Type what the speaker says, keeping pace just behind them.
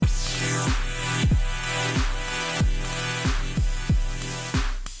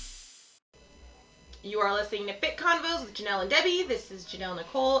are listening to Fit Convos with Janelle and Debbie. This is Janelle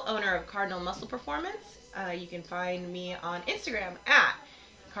Nicole, owner of Cardinal Muscle Performance. You can find me on Instagram at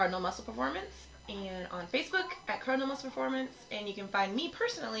Cardinal Muscle Performance and on Facebook at Cardinal Muscle Performance. And you can find me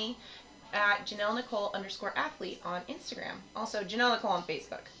personally at Janelle Nicole _athlete on Instagram. Also, Janelle Nicole on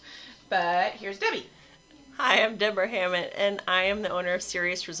Facebook. But here's Debbie. Hi, I'm Deborah Hammett, and I am the owner of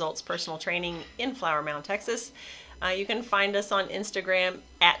Serious Results Personal Training in Flower Mound, Texas. You can find us on Instagram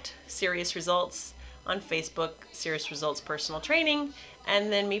at Serious Results, on Facebook, Serious Results Personal Training,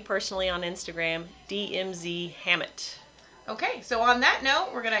 and then me personally on Instagram, DMZ Hammett. Okay, so on that note,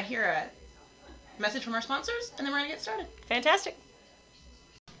 we're going to hear a message from our sponsors, and then we're going to get started. Fantastic.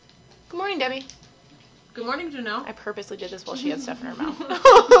 Good morning, Debbie. Good morning, Janelle. I purposely did this while she had stuff in her mouth.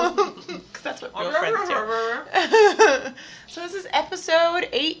 Because that's what real friends do. So this is episode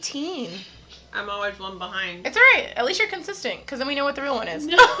 18. I'm always one behind. It's all right. At least you're consistent, because then we know what the real one is.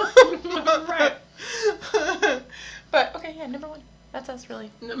 Right. But, okay, yeah, number one. That's us, really.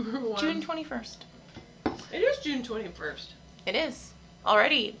 Number one. June 21st. It is June 21st. It is.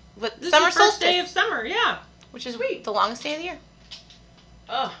 Already. But This summer is the first solstice. day of summer, yeah. Which is Sweet. the longest day of the year.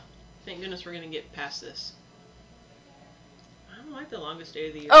 Oh, thank goodness we're going to get past this. I don't like the longest day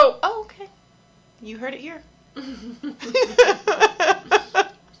of the year. Oh, okay. You heard it here. It's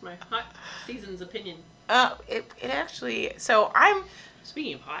my hot season's opinion. It actually, so I'm,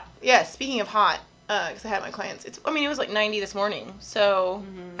 Speaking of hot. yeah, speaking of hot, because I had my clients, it was like 90 this morning, so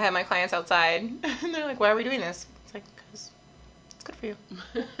I had my clients outside, and they're like, why are we doing this? It's like, because it's good for you.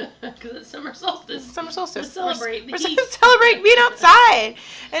 Because it's summer solstice. It's summer solstice. To celebrate the heat. Celebrate being outside.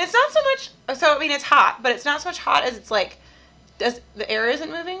 And it's not so much, it's hot, but it's not so much hot as it's like, the air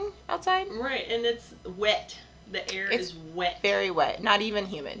isn't moving outside? Right, and it's wet. The air is wet. Very wet, not even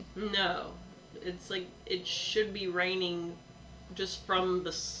humid. No. It's like it should be raining just from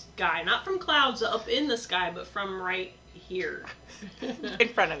the sky. Not from clouds up in the sky, but from right here. In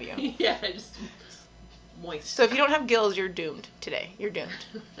front of you. Yeah, just moist. So if you don't have gills, you're doomed today. You're doomed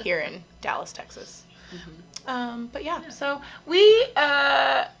here in Dallas, Texas. Mm-hmm. But yeah, so we,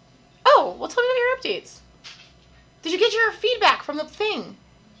 tell me about your updates. Did you get your feedback from the thing?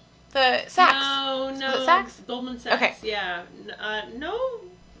 The Saks? No. Was it Saks? Goldman Sachs. Okay. Yeah. No,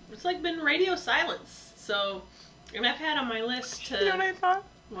 it's like been radio silence. So, and I've had on my list to... You know what I thought?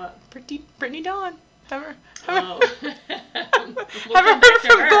 What? Brittany Dawn. Oh. Haven't heard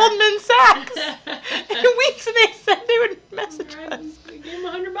from Goldman Sachs in weeks, and they said they would message us. Give them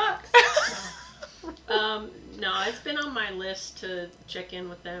 $100. No, it's been on my list to check in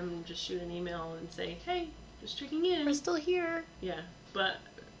with them and just shoot an email and say, hey, just checking in. We're still here. Yeah, but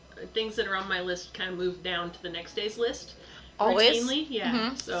things that are on my list kind of moved down to the next day's list. Always? Routinely, yeah.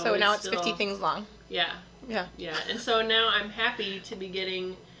 Mm-hmm. So now it's 50 things long. Yeah. Yeah. Yeah, and so now I'm happy to be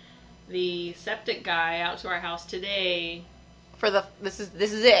getting the septic guy out to our house today. This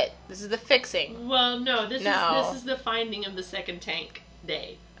is it. This is the fixing. Well, no, this is the finding of the second tank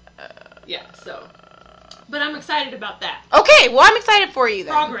day. Yeah, so. But I'm excited about that. Okay, well, I'm excited for you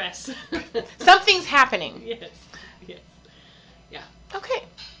then. Progress. Something's happening. Yes. Yeah. Okay,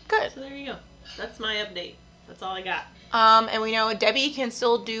 good. So there you go. That's my update. That's all I got. And we know Debbie can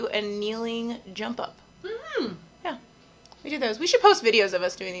still do a kneeling jump up. Mm-hmm. Yeah, we do those. We should post videos of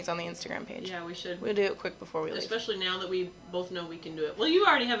us doing these on the Instagram page. Yeah, we should. We'll do it quick before we leave. Especially now that we both know we can do it. Well, you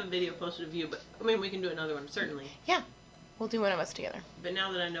already have a video posted of you, but I mean, we can do another one, certainly. Yeah, we'll do one of us together. But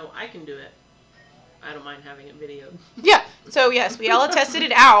now that I know I can do it, I don't mind having it videoed. Yeah, so yes, we all tested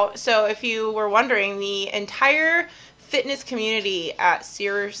it out. So if you were wondering, the entire fitness community at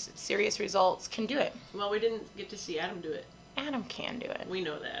Serious Results can do it. Well, we didn't get to see Adam do it. Adam can do it. We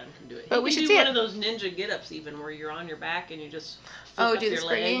know that Adam can do it. But he we can should do see one it. of those ninja get-ups even, where you're on your back and you just flip up do the your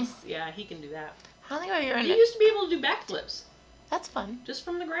springy? legs. Yeah, he can do that. I don't think you're in He it. used to be able to do backflips. That's fun. Just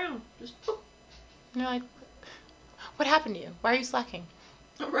from the ground. Just boop. You're like, what happened to you? Why are you slacking?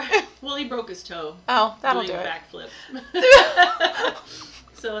 Right. Well, he broke his toe. Oh, that'll do doing it. backflips.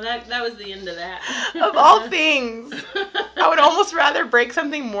 So that was the end of that. Of all things, I would almost rather break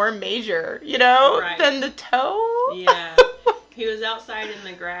something more major, Right. than the toe. Yeah. He was outside in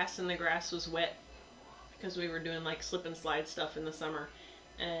the grass, and the grass was wet because we were doing like slip and slide stuff in the summer.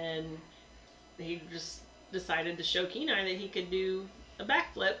 And he just decided to show Kenai that he could do a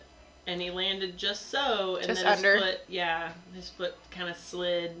backflip, and he landed just so, and Just then under? his foot kind of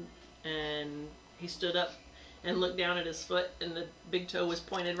slid, and he stood up and looked down at his foot, and the big toe was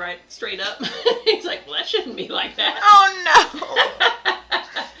pointed right straight up. He's like, well, that shouldn't be like that. Oh, no.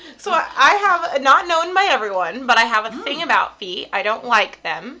 So I have, not known by everyone, but I have a thing about feet. I don't like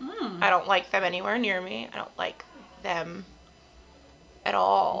them. I don't like them anywhere near me. I don't like them at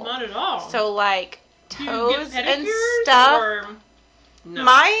all. Not at all. So, like, Do you toes get and pedicures, stuff. or no?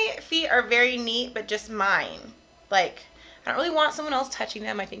 My feet are very neat, but just mine. Like, I don't really want someone else touching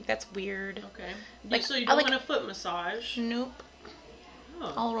them. I think that's weird. Okay. Like, So you I don't like- want a foot massage? Nope.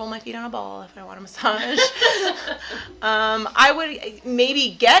 Oh. I'll roll my feet on a ball if I want a massage. I would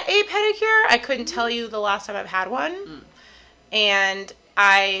maybe get a pedicure. I couldn't tell you the last time I've had one. Mm. And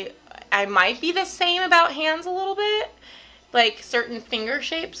I might be the same about hands a little bit. Like, certain finger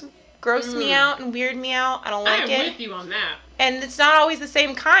shapes gross me out and weird me out. I don't like it. I'm with you on that. And it's not always the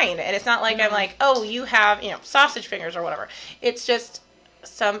same kind. And it's not like I'm like, oh, you have, sausage fingers or whatever. It's just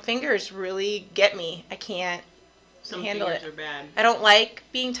some fingers really get me. I can't Some handle fingers it. are bad. I don't like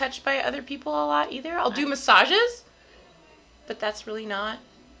being touched by other people a lot either. I'll do massages, but that's really not.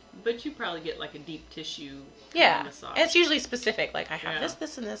 But you probably get like a deep tissue Yeah. massage. And it's usually specific. Like, I have Yeah.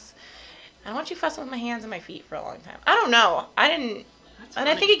 this, and this. I don't want you fussing with my hands and my feet for a long time. I don't know. That's And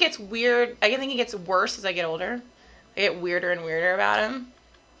I funny. think it gets weird. I think it gets worse as I get older. I get weirder and weirder about them.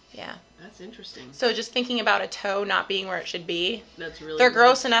 Yeah. That's interesting. So just thinking about a toe not being where it should be, That's really they're weird.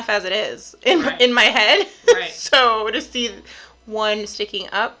 gross enough as it is in Right. in my head. Right. So to see one sticking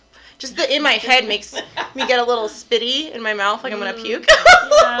up, just in my head makes me get a little spitty in my mouth, like I'm gonna puke.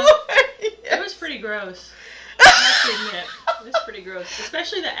 Yeah. It was pretty gross. I have to admit, it was pretty gross,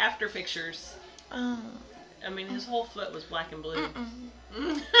 especially the after pictures. Oh. I mean, his whole foot was black and blue.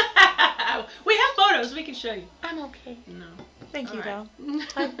 Mm-mm. We have photos. We can show you. I'm okay. No. Thank you, All though.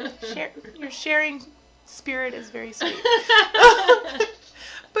 right. Your sharing spirit is very sweet.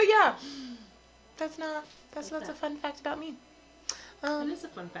 But yeah, that's a fun fact about me. That is a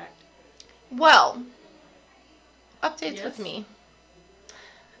fun fact. Well, updates Yes. with me.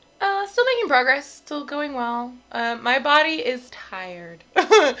 Still making progress, still going well. My body is tired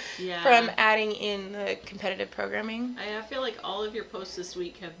Yeah. from adding in the competitive programming. I feel like all of your posts this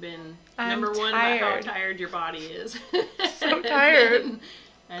week have been I'm number one about how tired. tired your body is. So tired.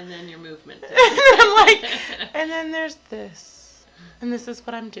 And then your movement. And I'm like, and then there's this, and this is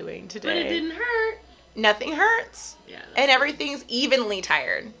what I'm doing today. But it didn't hurt. Nothing hurts, Yeah. that's and everything's evenly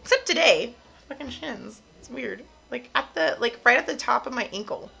tired, except today. Fucking shins. It's weird. Like right at the top of my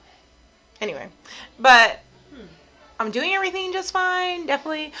ankle. Anyway, but I'm doing everything just fine.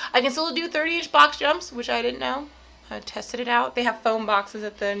 Definitely, I can still do 30-inch box jumps, which I didn't know. I tested it out. They have foam boxes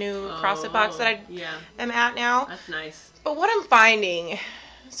at the new CrossFit box that I Yeah. am at now. That's nice. But what I'm finding,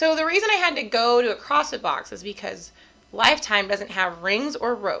 so the reason I had to go to a CrossFit box is because Lifetime doesn't have rings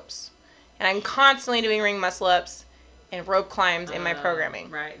or ropes. And I'm constantly doing ring muscle ups and rope climbs in my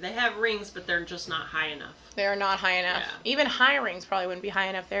programming. Right. They have rings, but they're just not high enough. They are not high enough. Yeah. Even high rings probably wouldn't be high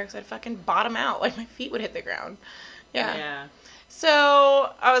enough there because I'd fucking bottom out. Like, my feet would hit the ground. Yeah.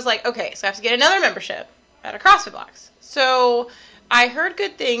 So I was like, okay, so I have to get another membership at a CrossFit box. So I heard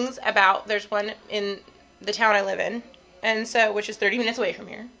good things about, there's one in the town I live in, and so, which is 30 minutes away from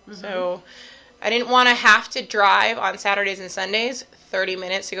here. Mm-hmm. So I didn't want to have to drive on Saturdays and Sundays 30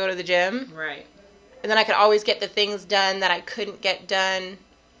 minutes to go to the gym. Right. And then I could always get the things done that I couldn't get done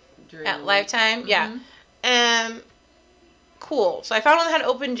During at the Lifetime. week. Yeah. Cool. So I found one that had an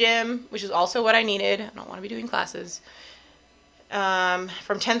open gym, which is also what I needed. I don't want to be doing classes. From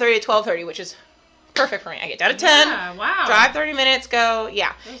 10:30 to 12:30, which is perfect for me. I get down at 10, Yeah, wow. drive 30 minutes, go.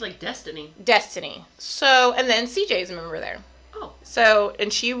 Yeah. That was like destiny. Destiny. So, and then CJ's a member there. Oh. So,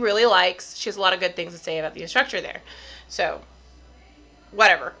 and she has a lot of good things to say about the instructor there. So,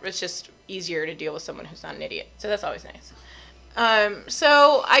 whatever. It's just easier to deal with someone who's not an idiot. So that's always nice.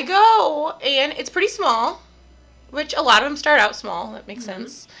 So I go, and it's pretty small, which a lot of them start out small. That makes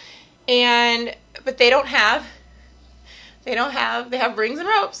sense. But they have rings and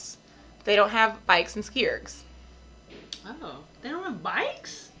ropes. They don't have bikes and ski ergs. Oh. They don't have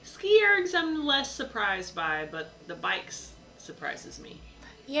bikes? Ski ergs I'm less surprised by, but the bikes surprises me.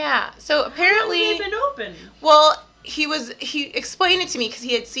 Yeah. So apparently, They've been open. well, he explained it to me because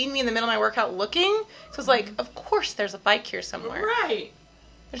he had seen me in the middle of my workout looking. So I was like, of course there's a bike here somewhere. Right.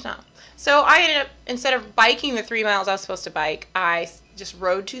 There's not. So I ended up, instead of biking the 3 miles I was supposed to bike, I just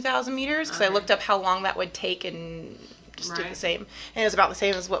rode 2,000 meters because I Okay. looked up how long that would take and just did the Right. same. And it was about the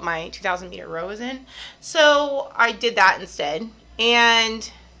same as what my 2,000 meter row was in. So I did that instead.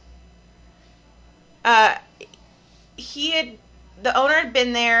 And the owner had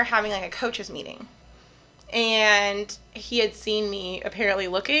been there having like a coaches meeting. And he had seen me apparently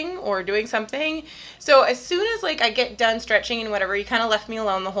looking or doing something. So as soon as like I get done stretching and whatever, he kind of left me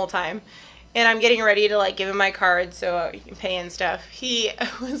alone the whole time. And I'm getting ready to like give him my card so he can pay and stuff. He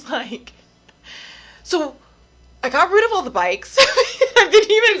was like, so I got rid of all the bikes. I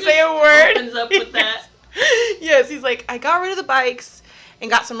didn't even say a word. Opens up with that. Yes, he's like, I got rid of the bikes and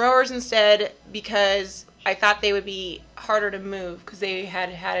got some rowers instead because I thought they would be harder to move because they had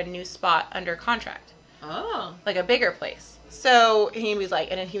a new spot under contract. Oh. Like a bigger place. So he was like,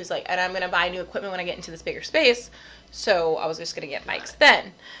 and I'm going to buy new equipment when I get into this bigger space. So I was just going to get bikes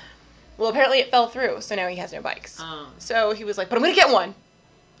then. Well, apparently it fell through. So now he has no bikes. Oh. So he was like, but I'm going to get one.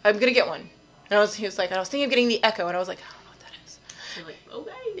 I'm going to get one. And he was like, I was thinking of getting the Echo. And I was like, I don't know what that is. You're like,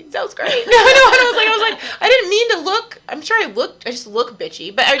 okay. It sounds great. No, I was like, I didn't mean to look. I'm sure I just look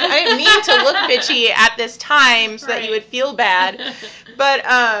bitchy, but I didn't mean to look bitchy at this time so that you would feel bad. But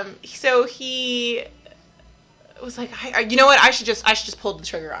so he was like, you know what? I should just pull the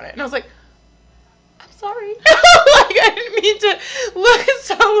trigger on it. And I was like, I'm sorry. Like I didn't mean to look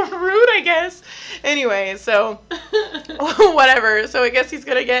so rude, I guess. Anyway, so whatever. So I guess he's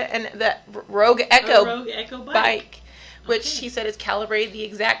gonna get that Rogue Echo bike. Which he said is calibrated the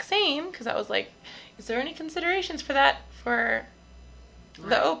exact same, because I was like, is there any considerations for that for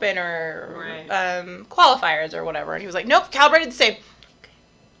the Open or qualifiers or whatever? And he was like, nope, calibrated the same.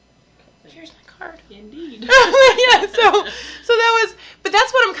 Okay. Here's my card. Indeed. Yeah, so that was, but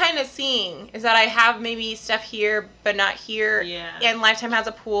that's what I'm kind of seeing, is that I have maybe stuff here, but not here. Yeah. And Lifetime has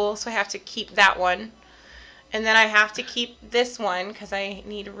a pool, so I have to keep that one. And then I have to keep this one, because I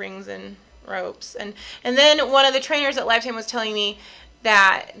need rings and ropes. And then one of the trainers at Lifetime was telling me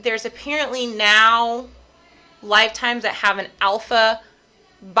that there's apparently now Lifetimes that have an alpha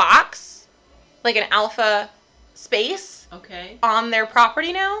box, like an alpha space on their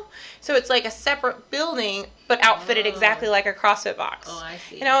property now. So it's like a separate building, but outfitted exactly like a CrossFit box. Oh, I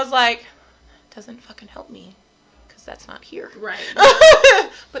see. And I was like, doesn't fucking help me, because that's not here. Right.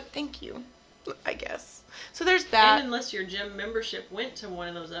 But thank you, I guess. So there's that. And unless your gym membership went to one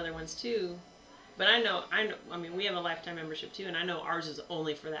of those other ones too. But I know, I mean, we have a Lifetime membership too, and I know ours is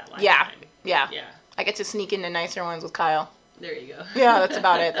only for that Lifetime. Yeah. Yeah. I get to sneak into nicer ones with Kyle. There you go. Yeah, that's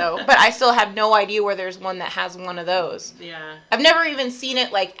about it though. But I still have no idea where there's one that has one of those. Yeah. I've never even seen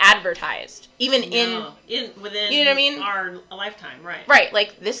it like advertised. Even within you know what I mean? Our Lifetime, right. Right,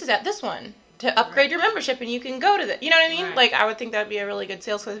 like this is at this one to upgrade your membership and you can go to the, you know what I mean? Right. Like I would think that'd be a really good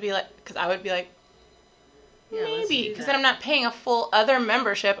sales because I would be like, yeah, maybe, because then I'm not paying a full other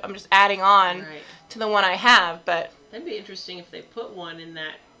membership. I'm just adding on to the one I have. But that'd be interesting if they put one in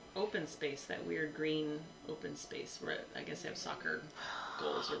that open space, that weird green open space where I guess they have soccer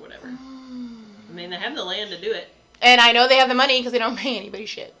goals or whatever. I mean, they have the land to do it. And I know they have the money because they don't pay anybody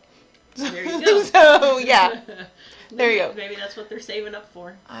shit. There you go. So, yeah. There you go. Maybe that's what they're saving up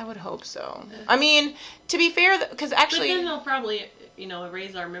for. I would hope so. I mean, to be fair, because actually... But then they'll probably,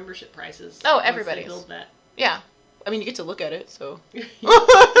 raise our membership prices. Oh, everybody's. Build that. Yeah. I mean, you get to look at it, so... Yeah.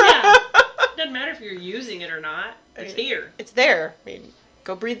 Doesn't matter if you're using it or not. It's here. It's there. I mean,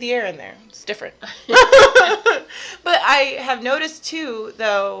 go breathe the air in there. It's different. But I have noticed, too,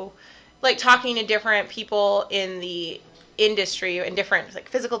 though, like, talking to different people in the industry and different, like,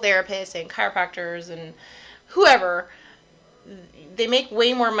 physical therapists and chiropractors and whoever, they make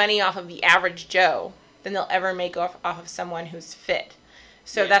way more money off of the average Joe than they'll ever make off of someone who's fit.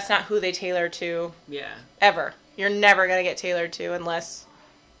 So that's not who they tailor to. Yeah. Ever. You're never going to get tailored to unless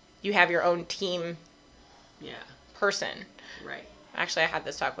you have your own team person. Right. Actually, I had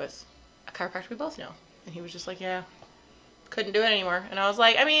this talk with a chiropractor we both know. And he was just like, yeah, couldn't do it anymore. And I was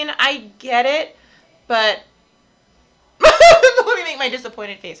like, I mean, I get it, but let me make my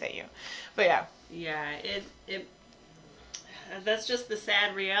disappointed face at you. But yeah. Yeah, it that's just the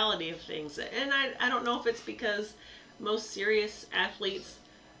sad reality of things. And I don't know if it's because most serious athletes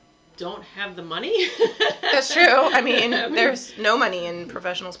don't have the money. That's true. I mean, there's no money in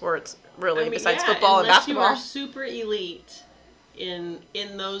professional sports, really, besides football and basketball. Unless you are super elite in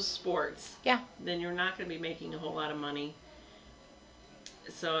those sports, then you're not going to be making a whole lot of money.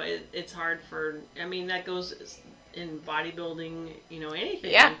 So it's hard for, I mean, that goes in bodybuilding,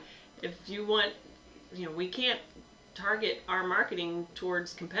 anything. Yeah. If you want, we can't target our marketing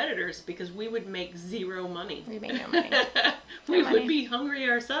towards competitors because we would make zero money. We make no money. We would be hungry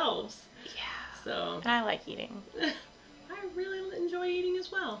ourselves. Yeah. So. And I like eating. I really enjoy eating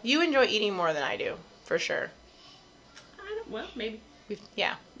as well. You enjoy eating more than I do, for sure. Well, maybe.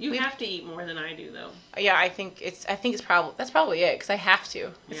 Yeah. You have to eat more than I do, though. Yeah, I think it's probably it, because I have to.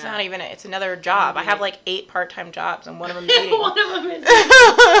 It's not even it's another job. I have like 8 part-time jobs, and one of them is eating. One of them is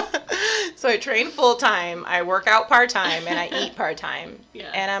So I train full-time, I work out part-time, and I eat part-time.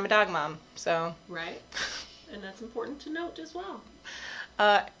 Yeah. And I'm a dog mom, so. Right. And that's important to note as well.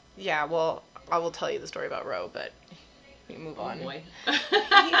 Yeah, well, I will tell you the story about Ro, but we move on. Oh, boy.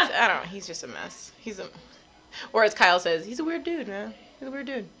 I don't know, he's just a mess. Or as Kyle says, he's a weird dude, man. He's a weird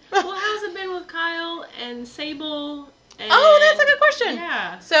dude. Well, how's it been with Kyle and Sable Oh, that's a good question.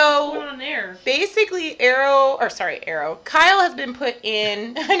 Yeah. So what's going on there? basically, Kyle has been put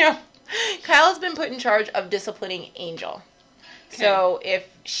in. I know. Kyle has been put in charge of disciplining Angel. Okay. So if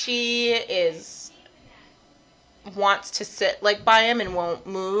she wants to sit like by him and won't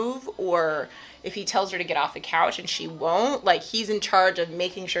move, or if he tells her to get off the couch and she won't, like, he's in charge of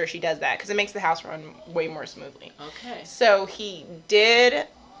making sure she does that because it makes the house run way more smoothly. Okay. So he did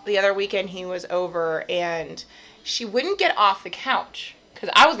the other weekend. He was over and she wouldn't get off the couch because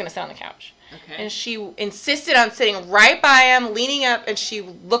I was going to sit on the couch. Okay. And she insisted on sitting right by him, leaning up, and she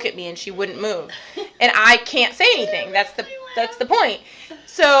would look at me and she wouldn't move. And I can't say anything. That's the point.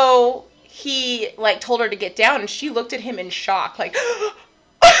 So he like told her to get down and she looked at him in shock, like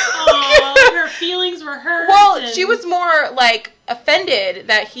oh, her feelings were hurt. Well, she was more like offended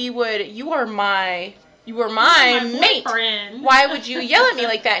that you are my mate. Boyfriend. Why would you yell at me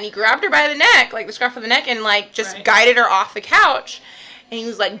like that? And he grabbed her by the neck, like the scruff of the neck, and like just guided her off the couch. And he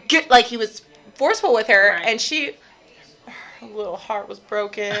was like, he was forceful with her, and her little heart was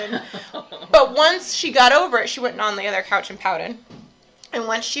broken. But once she got over it, she went on the other couch and pouted. And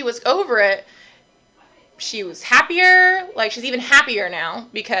once she was over it, she was happier. Like, she's even happier now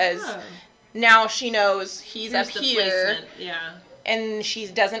because now she knows he's up here. Yeah. And she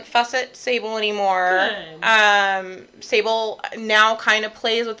doesn't fuss at Sable anymore. Good. Sable now kind of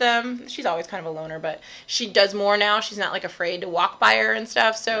plays with them. She's always kind of a loner, but she does more now. She's not like afraid to walk by her and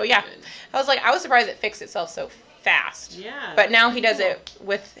stuff. So yeah, good. I was surprised it fixed itself so fast. Yeah. But now he does it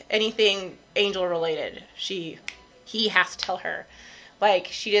with anything Angel related. He has to tell her. Like,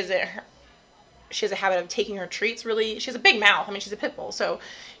 she has a habit of taking her treats really. She has a big mouth. I mean, she's a pit bull, so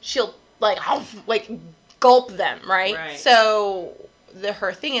she'll like gulp them, right? So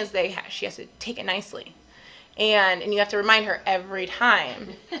her thing is she has to take it nicely, and you have to remind her every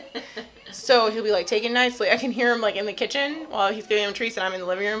time. So he'll be like, take it nicely. I can hear him like in the kitchen while he's giving him treats, and I'm in the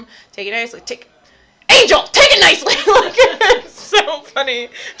living room. Take it nicely. Angel, take it nicely. Like, it's so funny.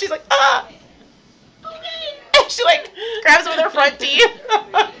 She's like, okay. And she like grabs him with her front teeth.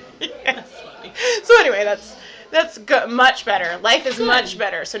 Yes. So anyway, that's good, much better. Life is much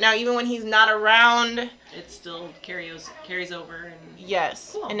better. So now even when he's not around, it still carries over. And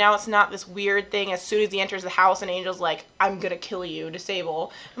yes. Cool. And now it's not this weird thing. As soon as he enters the house and Angel's like, I'm going to kill you,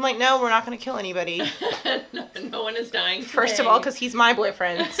 Sable. I'm like, no, we're not going to kill anybody. no one is dying today. First of all, because he's my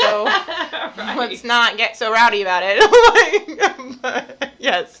boyfriend. So let's not get so rowdy about it.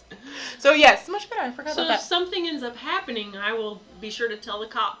 Yes. So yes, much better. I forgot about that. So if something ends up happening, I will be sure to tell the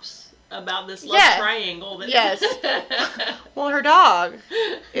cops about this love triangle. Yes. Well, her dog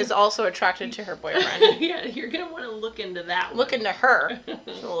is also attracted to her boyfriend. Yeah, you're going to want to look into that one. Look into her. She's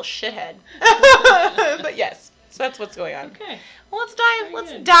a little shithead. But yes, so that's what's going on. Okay. Well, let's dive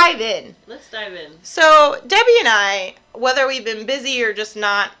in. Let's dive in. So, Debbie and I, whether we've been busy or just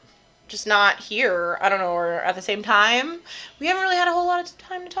not here, I don't know, or at the same time, we haven't really had a whole lot of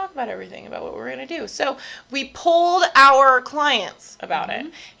time to talk about everything, about what we're going to do. So we polled our clients about it,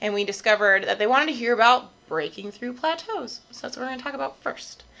 and we discovered that they wanted to hear about breaking through plateaus. So that's what we're going to talk about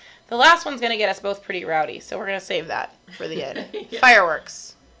first. The last one's going to get us both pretty rowdy, so we're going to save that for the end. Yeah.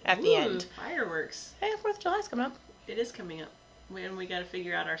 Fireworks at the end. Fireworks. Hey, 4th of July's coming up. It is coming up. And we got to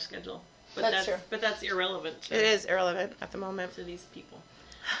figure out our schedule. But that's true. But that's irrelevant. It is irrelevant at the moment. To these people.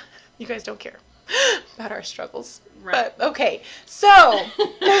 You guys don't care about our struggles. Right. But, okay. So.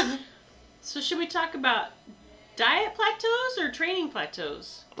 So should we talk about diet plateaus or training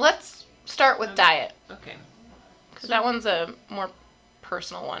plateaus? Let's start with diet. Okay. Because that one's a more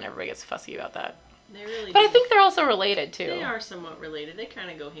personal one. Everybody gets fussy about that. They really do. But I think they're also related, too. They are somewhat related. They kind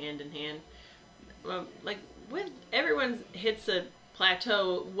of go hand in hand. Like, everyone hits a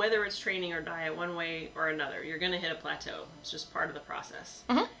plateau, whether it's training or diet, one way or another. You're going to hit a plateau. It's just part of the process.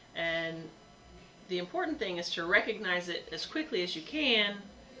 Mm-hmm. And the important thing is to recognize it as quickly as you can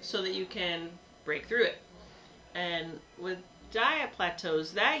so that you can break through it. And with diet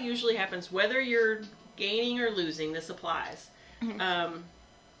plateaus, that usually happens whether you're gaining or losing. This applies. Mm-hmm.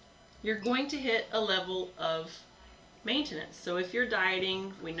 You're going to hit a level of maintenance. So if you're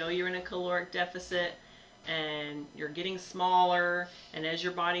dieting, we know you're in a caloric deficit and you're getting smaller, and as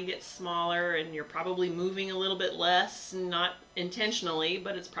your body gets smaller and you're probably moving a little bit less, not intentionally,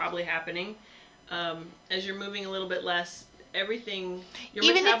 but it's probably happening, as you're moving a little bit less, everything, your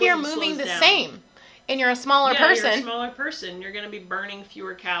even if you're moving the same and you're a smaller person. You're a smaller person, you're going to be burning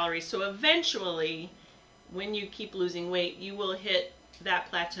fewer calories. So eventually, when you keep losing weight, you will hit that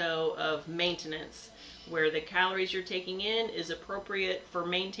plateau of maintenance where the calories you're taking in is appropriate for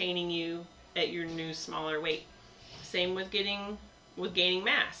maintaining you at your new smaller weight. Same with gaining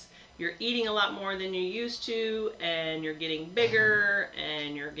mass. you're eating a lot more than you used to, and you're getting bigger,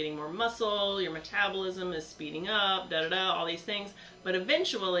 and you're getting more muscle, your metabolism is speeding up, all these things. But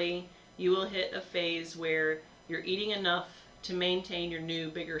eventually, you will hit a phase where you're eating enough to maintain your new,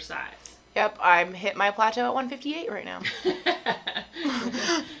 bigger size. Yep, I'm hit my plateau at 158 right now.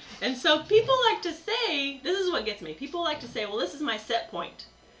 And so people like to say, this is what gets me, people like to say, well, this is my set point.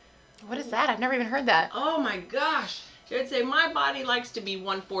 What is that? I've never even heard that. Oh my gosh. They would say, my body likes to be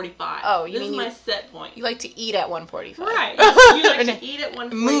 145. Oh, this is my set point. You like to eat at 145. Right. You like to eat at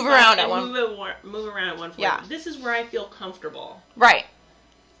 145. Move around at move around at 140. Yeah. This is where I feel comfortable. Right.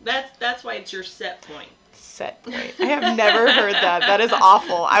 That's why it's your set point. Set point. I have never heard that. That is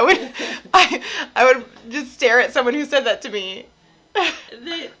awful. I would just stare at someone who said that to me.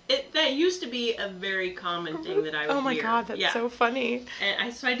 That used to be a very common thing that I would hear. Oh my god, that's so funny.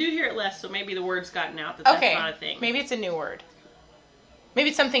 And so I do hear it less, so maybe the word's gotten out that that's not a thing. Maybe it's a new word. Maybe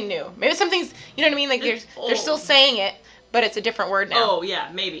it's something new. Maybe something's, you know what I mean? Like they're still saying it, but it's a different word now. Oh yeah,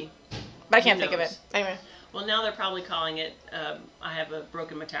 maybe. But I can't think of it. Anyway. Well, now they're probably calling it, I have a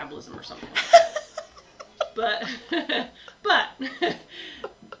broken metabolism or something. But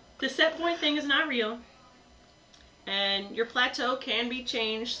the set point thing is not real. And your plateau can be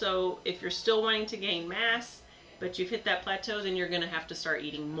changed, so if you're still wanting to gain mass, but you've hit that plateau, then you're going to have to start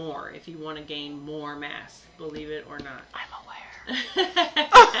eating more if you want to gain more mass, believe it or not. I'm aware.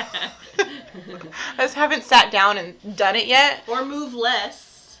 I just haven't sat down and done it yet. Or move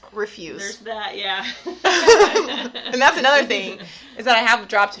less. Refuse. There's that, yeah. And that's another thing, is that I have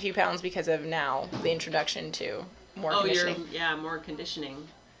dropped a few pounds because of now the introduction to more conditioning. More conditioning.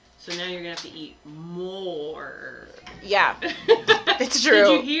 So now you're going to have to eat more. Yeah, it's true. Did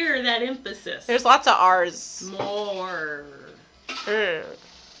you hear that emphasis? There's lots of R's. More. We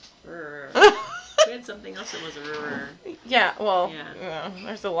had something else that was Yeah, well,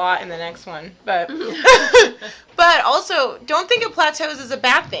 there's a lot in the next one. But but also, don't think of plateaus as a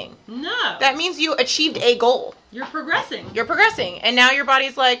bad thing. No. That means you achieved a goal. You're progressing. You're progressing. And now your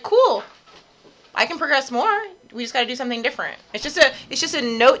body's like, cool, I can progress more. We just got to do something different. It's just a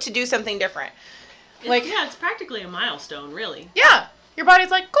note to do something different. It's practically a milestone, really. Yeah. Your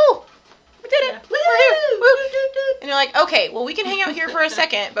body's like, cool, we did it. Yeah. We're here. Woo. And you're like, okay, well, we can hang out here for a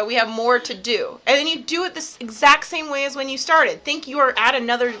second, but we have more to do. And then you do it this exact same way as when you started. Think you are at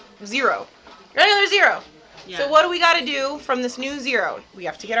another zero. You're at another zero. Yeah. So what do we got to do from this new zero? We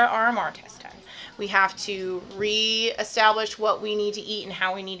have to get our RMR test done. We have to re-establish what we need to eat and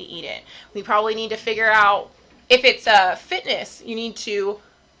how we need to eat it. We probably need to figure out, if it's fitness, you need to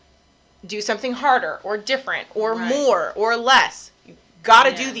do something harder or different or more or less. You got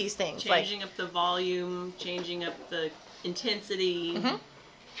to do these things. Changing up the volume, changing up the intensity,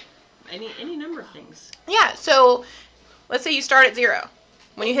 any number of things. Yeah, so let's say you start at 0.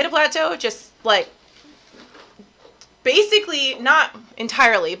 When you hit a plateau, just basically, not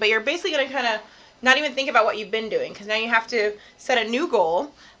entirely, but you're basically going to kind of not even think about what you've been doing, because now you have to set a new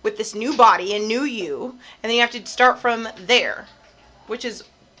goal with this new body and new you, and then you have to start from there, which is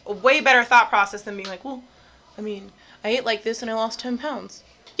a way better thought process than being like, well, I mean, I ate like this and I lost 10 pounds.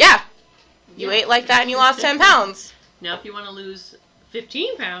 Yeah, you ate like that and you lost 10 pounds. Now, if you want to lose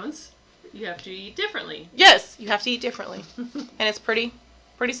 15 pounds, you have to eat differently. Yes, you have to eat differently, and it's pretty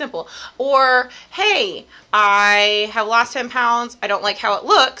simple. Or, hey, I have lost 10 pounds, I don't like how it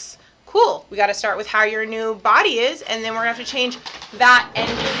looks. Cool, we got to start with how your new body is, and then we're going to have to change that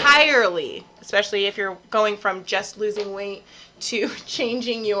entirely, especially if you're going from just losing weight to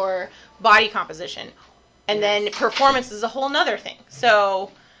changing your body composition. And then performance is a whole nother thing.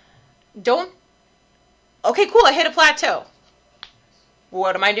 So okay, cool, I hit a plateau.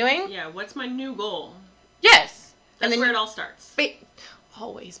 What am I doing? Yeah, what's my new goal? Yes. That's where it all starts.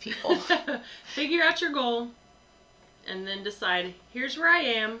 Always, people. Figure out your goal, and then decide, here's where I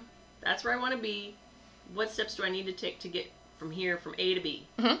am. That's where I want to be. What steps do I need to take to get from here, from A to B?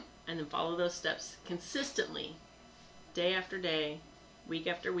 And then follow those steps consistently, day after day, week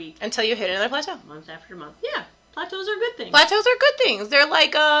after week. Until you hit another plateau. Month after month. Yeah, plateaus are good things. Plateaus are good things. They're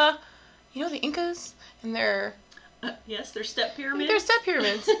like, the Incas and their... yes, they're step pyramids. They're step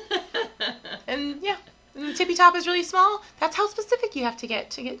pyramids. And, yeah. And the tippy top is really small. That's how specific you have to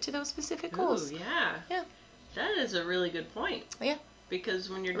get to those specific goals. Ooh, yeah. Yeah. That is a really good point. Yeah. Because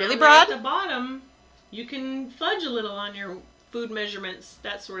when you're really down broad at the bottom, you can fudge a little on your food measurements,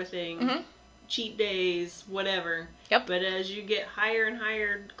 that sort of thing. Cheat days, whatever. Yep. But as you get higher and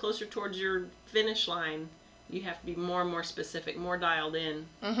higher, closer towards your finish line, you have to be more and more specific, more dialed in.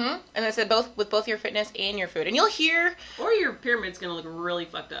 And I said with both your fitness and your food. And you'll hear... Or your pyramid's going to look really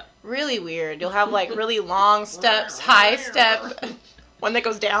fucked up. Really weird. You'll have really long steps, high step. one that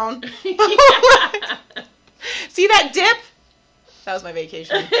goes down. Yeah. See that dip? That was my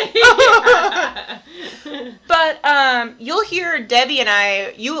vacation. But you'll hear Debbie and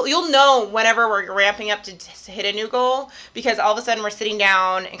I, you'll know whenever we're ramping up to hit a new goal, because all of a sudden we're sitting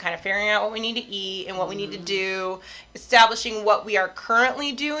down and kind of figuring out what we need to eat and what we need to do, establishing what we are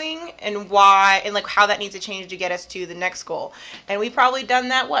currently doing and why, and like how that needs to change to get us to the next goal. And we've probably done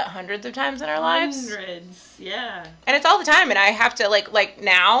that, hundreds of times in our lives? Hundreds, yeah. And it's all the time, and I have to, like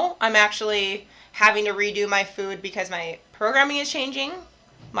now, I'm actually having to redo my food because my programming is changing,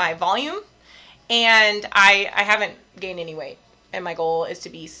 my volume, and I haven't gained any weight. And my goal is to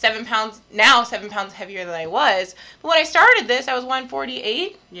be 7 pounds heavier than I was. But when I started this, I was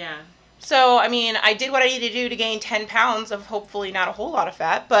 148. Yeah. So, I mean, I did what I needed to do to gain 10 pounds of hopefully not a whole lot of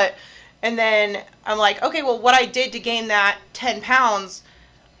fat. And then I'm like, okay, well, what I did to gain that 10 pounds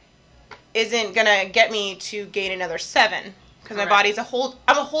isn't going to get me to gain another 7. Because my body's I'm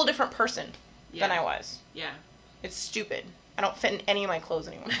a whole different person than I was. Yeah. It's stupid. I don't fit in any of my clothes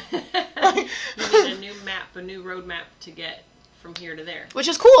anymore. You need a new map, a new roadmap to get from here to there. Which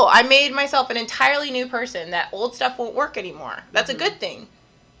is cool. I made myself an entirely new person. That old stuff won't work anymore. That's a good thing.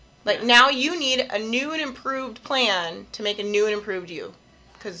 Like, now you need a new and improved plan to make a new and improved you.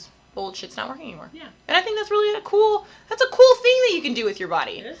 Because old shit's not working anymore. Yeah. And I think that's really a cool thing that you can do with your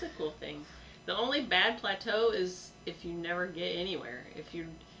body. It is a cool thing. The only bad plateau is if you never get anywhere. If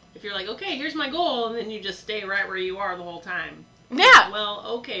you're like, okay, here's my goal, and then you just stay right where you are the whole time. Yeah. Well,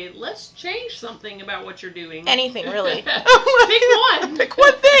 okay, let's change something about what you're doing. Anything, really. Pick one. Pick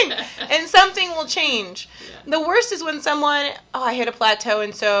one thing, and something will change. Yeah. The worst is when someone, I hit a plateau,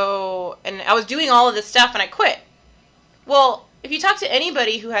 and I was doing all of this stuff, and I quit. Well, if you talk to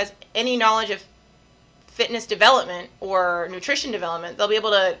anybody who has any knowledge of fitness development or nutrition development, they'll be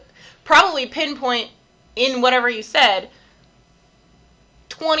able to probably pinpoint in whatever you said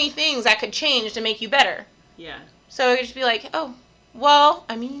 20 things that could change to make you better. Yeah. So you just be like, oh, well,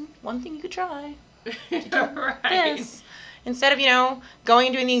 I mean, one thing you could try. Right. This. Instead of, going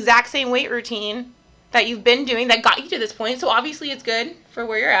and doing the exact same weight routine that you've been doing that got you to this point. So obviously it's good for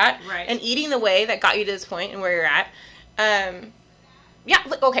where you're at. Right. And eating the way that got you to this point and where you're at.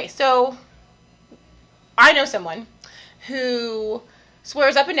 Okay, so I know someone who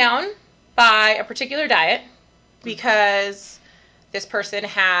swears up and down by a particular diet because this person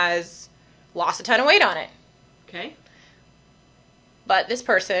has lost a ton of weight on it. Okay. But this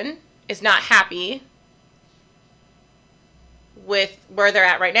person is not happy with where they're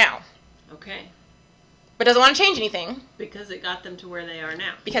at right now. Okay. But doesn't want to change anything. Because it got them to where they are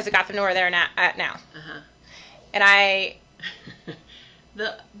now. Because it got them to where they're at now. Uh-huh. And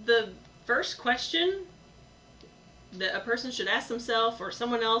The first question that a person should ask themselves or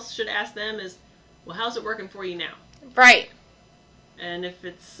someone else should ask them is, well, how's it working for you now? Right. And if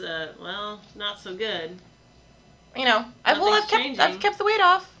it's, not so good. I've kept the weight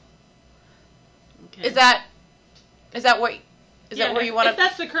off. Okay. Is that where you want to? If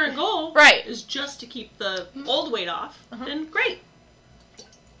that's the current goal, right, is just to keep the old weight off, then great.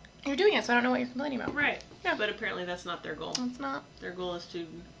 You're doing it, so I don't know what you're complaining about. Right. Yeah. But apparently that's not their goal. It's not. Their goal is to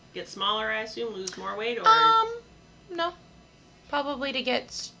get smaller, I assume, lose more weight, or no, probably to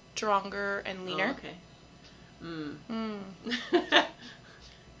get stronger and leaner. Oh, okay. I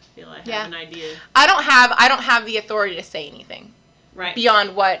feel I have an idea. I don't have the authority to say anything. Right.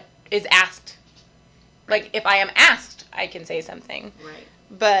 Beyond what is asked. Like, if I am asked, I can say something. Right.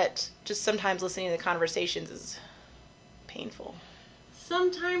 But just sometimes listening to the conversations is painful.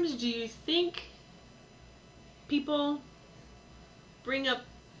 Sometimes do you think people bring up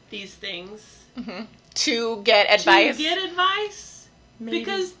these things to get advice? Maybe.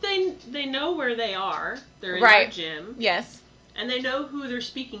 Because they know where they are. They're in right. their gym. Yes. And they know who they're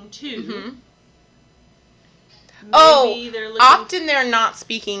speaking to. Mm-hmm. Often they're not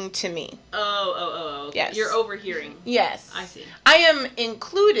speaking to me. Oh. Okay. Yes. You're overhearing. Yes. I see. I am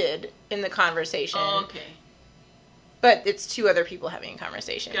included in the conversation. Oh, okay. But it's two other people having a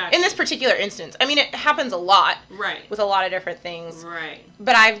conversation. Gotcha. In this particular instance. I mean, it happens a lot. Right. With a lot of different things. Right.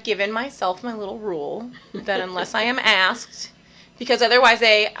 But I've given myself my little rule that unless I am asked, because otherwise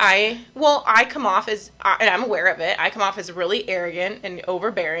I come off as, and I'm aware of it, I come off as really arrogant and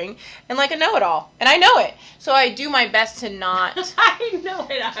overbearing and like a know-it-all. And I know it. So I do my best to not. I know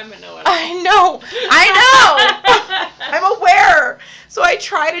it. I'm a know-it-all. I know. I'm aware. So I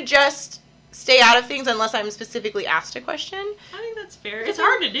try to just stay out of things unless I'm specifically asked a question. I think that's fair. It's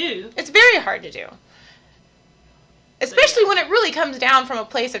hard to do. It's very hard to do. Especially when it really comes down from a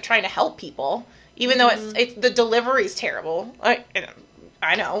place of trying to help people. Even though it's the delivery's terrible. I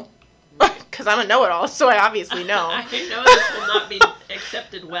know. Because I'm a know-it-all, so I obviously know. I know this will not be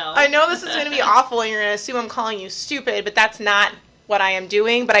accepted well. I know this is going to be awful and you're going to assume I'm calling you stupid, but that's not what I am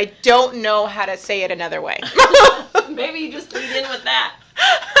doing, but I don't know how to say it another way. Maybe you just lead in with that.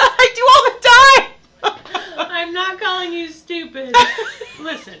 I do all the time. I'm not calling you stupid.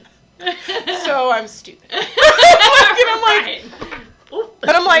 Listen. So I'm stupid. I'm like, Right.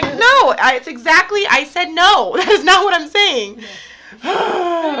 but I'm like, no, it's exactly, I said no. That is not what I'm saying.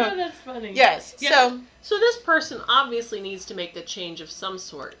 Oh, that's funny. Yes. Yeah. So this person obviously needs to make a change of some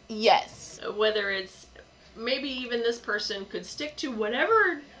sort. Yes. Whether it's, maybe even this person could stick to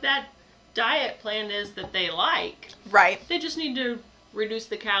whatever that diet plan is that they like. Right. They just need to reduce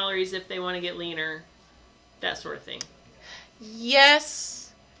the calories if they want to get leaner. That sort of thing.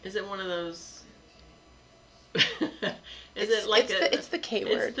 Yes. Is it one of those? It's the K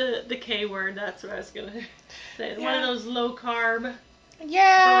word. It's the K word. That's what I was gonna say. Yeah. One of those low carb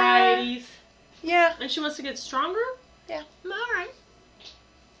Yeah. varieties. Yeah. And she wants to get stronger. Yeah. All right.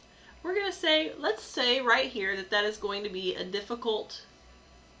 We're gonna say, let's say right here that is going to be a difficult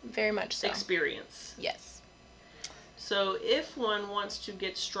Very much so. experience. Yes. So if one wants to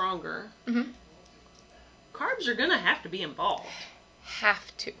get stronger, Mm-hmm. carbs are gonna have to be involved.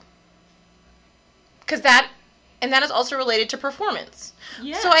 Have to. Because that is also related to performance.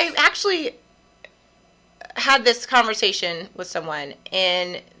 Yes. So I actually had this conversation with someone,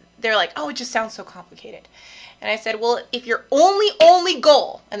 and they're like, oh, it just sounds so complicated. And I said, well, if your only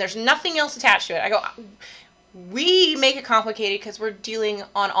goal, and there's nothing else attached to it, I go, we make it complicated because we're dealing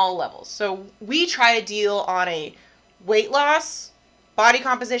on all levels. So we try to deal on a weight loss, body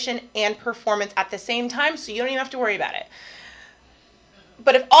composition, and performance at the same time, so you don't even have to worry about it.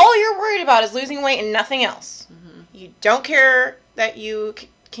 But if all you're worried about is losing weight and nothing else, you don't care that you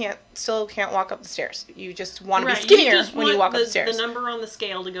can't walk up the stairs. You just want to be skinnier when you walk up the stairs. The number on the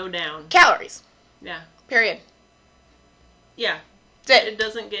scale to go down. Calories. Yeah. Period. Yeah. That's it. It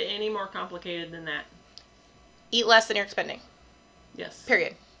doesn't get any more complicated than that. Eat less than you're expending. Yes.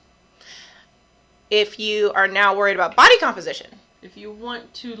 Period. If you are now worried about body composition. If you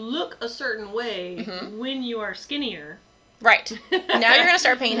want to look a certain way when you are skinnier. Right. Now you're going to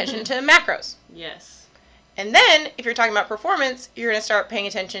start paying attention to macros. Yes. And then, if you're talking about performance, you're going to start paying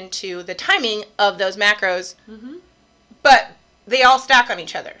attention to the timing of those macros. Mm-hmm. But they all stack on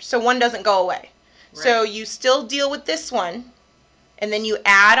each other, so one doesn't go away. Right. So you still deal with this one, and then you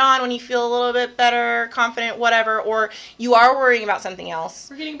add on when you feel a little bit better, confident, whatever, or you are worrying about something else.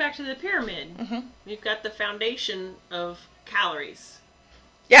 We're getting back to the pyramid. Mm-hmm. We've got the foundation of calories.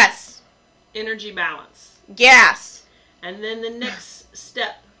 Yes. Energy balance. Yes. And then the next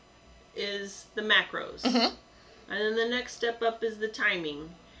step is the macros. Mm-hmm. And then the next step up is the timing.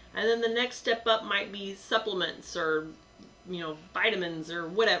 And then the next step up might be supplements or, vitamins or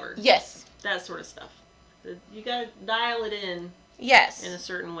whatever. Yes. That sort of stuff. You got to dial it in Yes. a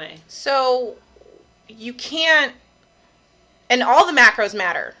certain way. So you can't, and all the macros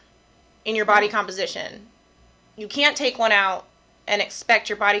matter in your body composition. You can't take one out and expect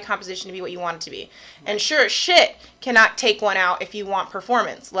your body composition to be what you want it to be. And sure as shit cannot take one out if you want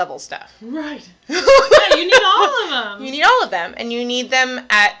performance level stuff. Right. Yeah, you need all of them. You need all of them. And you need them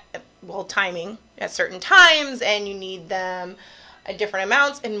at, timing at certain times, and you need them at different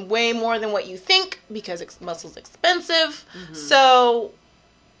amounts and way more than what you think because muscle's expensive. Mm-hmm. So,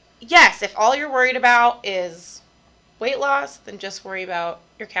 yes, if all you're worried about is weight loss, then just worry about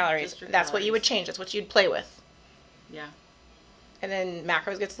your calories. That's what you would change. That's what you'd play with. Yeah. And then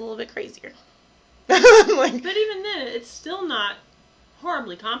macros gets a little bit crazier. But even then, it's still not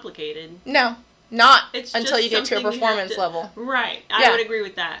horribly complicated. No, not It's until just you get to a performance level. Right. Yeah. I would agree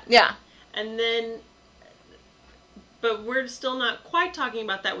with that. Yeah. And then, but we're still not quite talking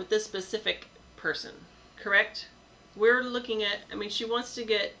about that with this specific person, correct? We're looking at, she wants to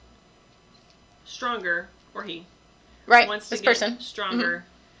get stronger, or he Right, wants to this get person. stronger. Mm-hmm.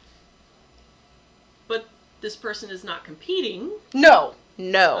 But this person is not competing. No.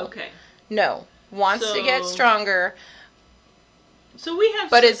 Okay. No. Wants to get stronger. So we have,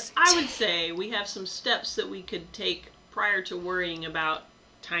 but I would say we have some steps that we could take prior to worrying about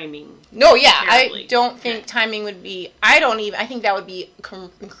timing. No, yeah. terribly. I don't think timing would be, I think that would be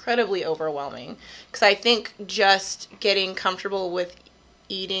incredibly overwhelming. Because I think just getting comfortable with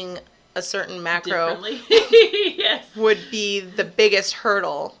eating a certain macro yes. would be the biggest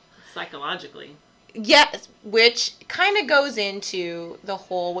hurdle. Psychologically. Yes, which kind of goes into the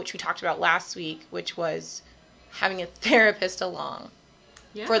whole, which we talked about last week, which was having a therapist along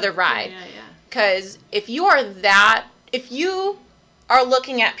for the ride. Yeah. Because if you are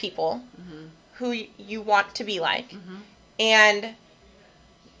looking at people who you want to be like, and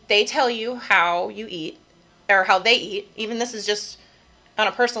they tell you how you eat, or how they eat, even this is just on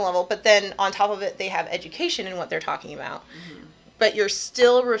a personal level, but then on top of it, they have education in what they're talking about. Mm-hmm. But you're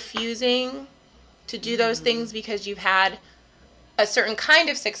still refusing to do those things because you've had a certain kind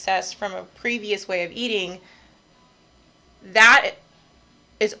of success from a previous way of eating. That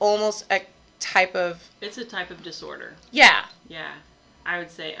is almost a type of... It's a type of disorder. Yeah. Yeah. I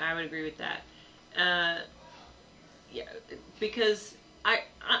would agree with that. Yeah, because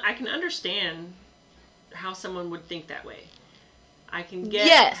I can understand how someone would think that way. I can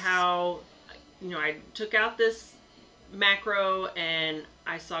get how, I took out this macro and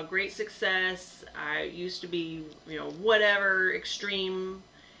I saw great success. I used to be, whatever, extreme,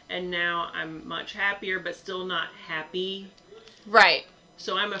 and now I'm much happier, but still not happy. Right.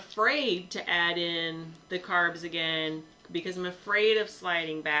 So I'm afraid to add in the carbs again because I'm afraid of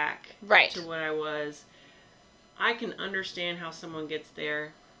sliding back to what I was. I can understand how someone gets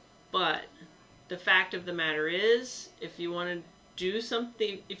there, but the fact of the matter is, if you want to do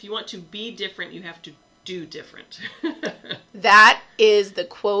something, if you want to be different, you have to do different. That is the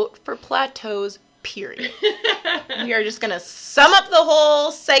quote for Plateaus, period. We are just going to sum up the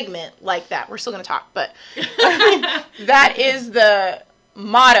whole segment like that. We're still going to talk, but that is the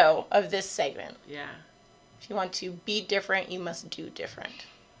motto of this segment. Yeah. If you want to be different, you must do different.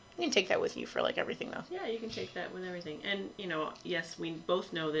 You can take that with you for like everything, though. Yeah, you can take that with everything. And, yes, we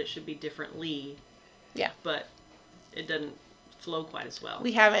both know that it should be differently. Yeah. But it doesn't flow quite as well.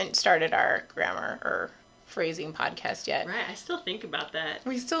 We haven't started our grammar or phrasing podcast yet. Right, I still think about that.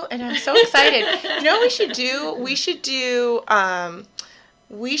 And I'm so excited. You know what we should do?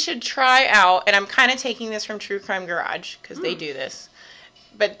 We should try out, and I'm kind of taking this from True Crime Garage, because they do this,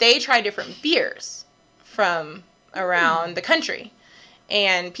 but they try different beers from around the country.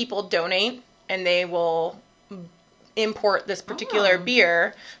 And people donate, and they will import this particular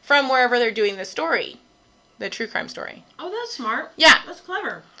beer from wherever they're doing the story, the true crime story. Oh, that's smart. Yeah. That's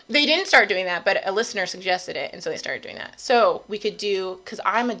clever. They didn't start doing that, but a listener suggested it, and so they started doing that. So we could do, because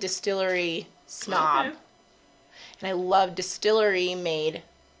I'm a distillery snob, and I love distillery-made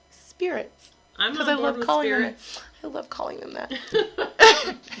spirits. I'm on board with spirits. I love calling them that.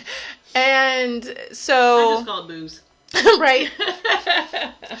 And so... I just call it booze. Right.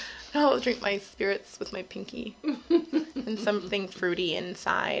 I'll drink my spirits with my pinky and something fruity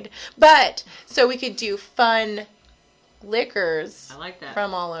inside. But so we could do fun liquors. I like that.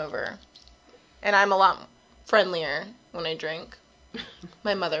 From all over. And I'm a lot friendlier when I drink.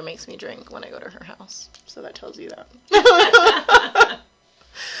 My mother makes me drink when I go to her house, so that tells you that.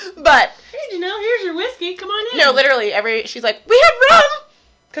 But hey, Janelle, here's your whiskey. Come on in. No, literally she's like, we have rum,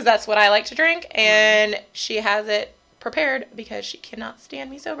 because that's what I like to drink, and she has it prepared because she cannot stand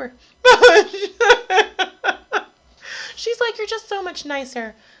me sober. She's like, you're just so much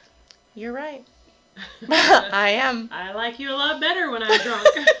nicer. You're right. I am. I like you a lot better when I'm drunk.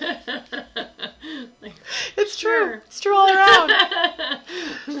 It's true. It's true all around.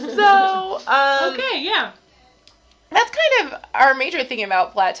 So, okay, yeah. That's kind of our major thing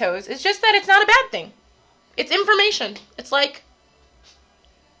about Plateaus. It's just that it's not a bad thing. It's information. It's like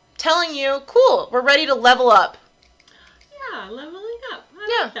telling you, cool, we're ready to level up. Yeah, leveling up.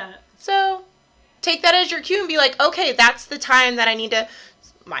 I like that. So take that as your cue and be like, okay, that's the time that I need to,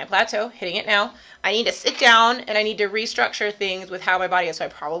 my plateau, hitting it now. I need to sit down and I need to restructure things with how my body is. So I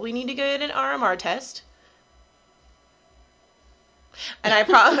probably need to get an RMR test. And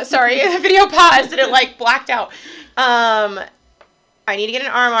sorry, the video paused and it like blacked out. I need to get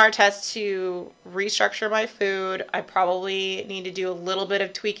an RMR test to restructure my food. I probably need to do a little bit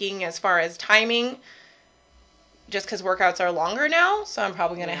of tweaking as far as timing, just because workouts are longer now. So I'm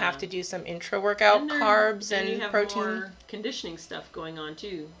probably going to have to do some intra-workout carbs and you have protein. More conditioning stuff going on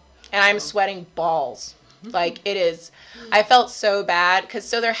too. And I'm sweating balls. Like, it is. I felt so bad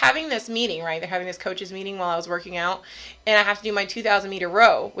because they're having this meeting, right? They're having this coaches meeting while I was working out, and I have to do my 2,000 meter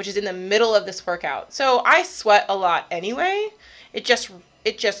row, which is in the middle of this workout. So I sweat a lot anyway. It just,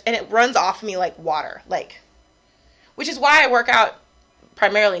 and it runs off of me like water, which is why I work out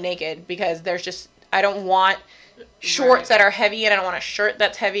primarily naked, because I don't want shorts that are heavy, and I don't want a shirt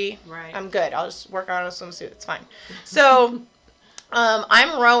that's heavy. Right. I'm good. I'll just work out in a swimsuit. It's fine. So,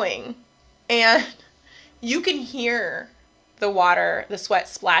 I'm rowing, and you can hear the water, the sweat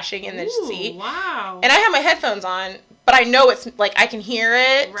splashing in the seat. Wow. And I have my headphones on, but I know it's, I can hear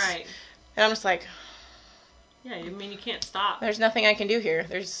it. Right. And I'm just like... Yeah, I mean, you can't stop. There's nothing I can do here.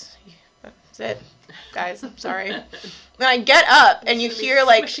 That's it. Guys, I'm sorry. Then I get up, and you hear,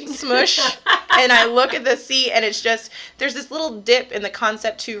 smush, and I look at the seat, and it's just... There's this little dip in the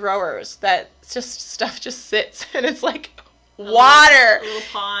Concept 2 rowers that stuff just sits, and it's like... water. A little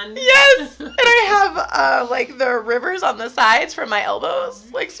pond. Yes. And I have like the rivers on the sides from my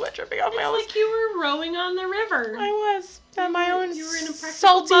elbows, like sweat dripping off my elbows. It's like you were rowing on the river. I was on my own You were in a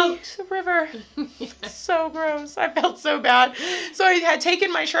practical salty boat. river. So gross. I felt so bad. So I had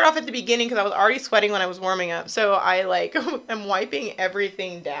taken my shirt off at the beginning because I was already sweating when I was warming up. So I like am wiping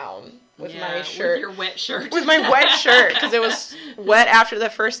everything down with my shirt. With your wet shirt. With my wet shirt because it was wet after the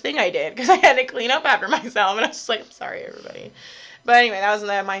first thing I did because I had to clean up after myself. And I was just like, I'm sorry, everybody. But anyway, that was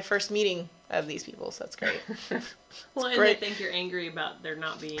my first meeting of these people, so that's great. Well, and great. they think you're angry about there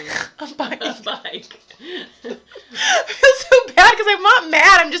not being A bike. a bike. I feel so bad because I'm not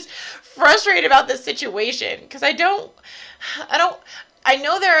mad. I'm just frustrated about this situation because I know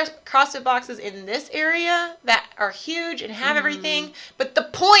there are CrossFit boxes in this area that are huge and have everything, but the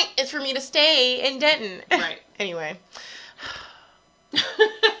point is for me to stay in Denton. Right. Anyway.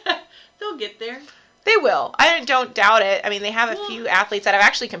 They'll get there. They will. I don't doubt it. I mean, they have a few athletes that I've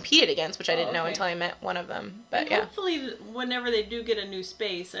actually competed against, which I didn't know okay. until I met one of them. But And yeah. hopefully, whenever they do get a new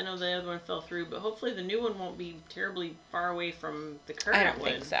space, I know the other one fell through, but hopefully the new one won't be terribly far away from the current I don't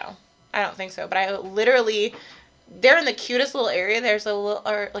one. think so. I don't think so. But I literally, they're in the cutest little area. There's a little,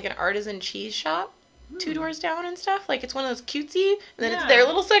 like an artisan cheese shop 2 doors down and stuff. Like it's one of those cutesy. And then it's their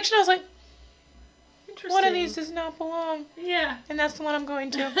little section. I was like, one of these does not belong. Yeah. And that's the one I'm going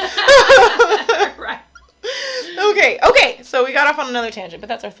to. Right. Okay, so we got off on another tangent, but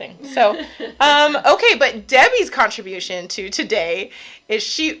that's our thing. So, okay, but Debbie's contribution to today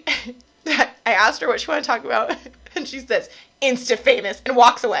is I asked her what she wanted to talk about, and she says, Instafamous, and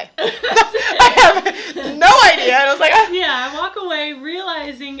walks away. I have no idea, and I was like, Yeah, I walk away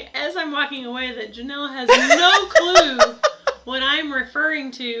realizing as I'm walking away that Janelle has no clue what I'm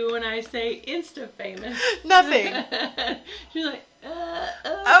referring to when I say Instafamous. Nothing. She's like,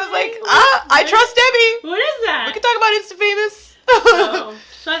 I was like, I trust Debbie. What is that? We can talk about Instafamous.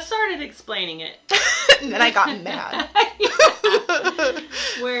 So I started explaining it. And then I got mad.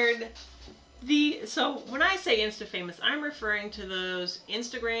 So when I say Instafamous, I'm referring to those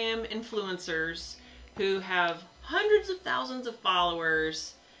Instagram influencers who have hundreds of thousands of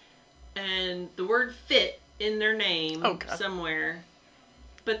followers and the word fit in their name somewhere,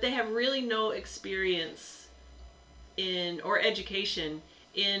 but they have really no experience or education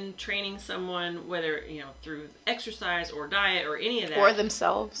in training someone, whether through exercise or diet or any of that, or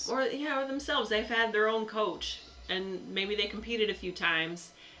themselves, or themselves. They've had their own coach, and maybe they competed a few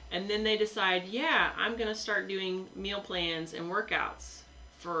times, and then they decide, I'm gonna start doing meal plans and workouts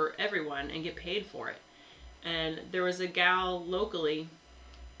for everyone and get paid for it. And there was a gal locally.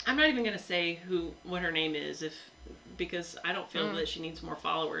 I'm not even gonna say what her name is, because I don't feel that she needs more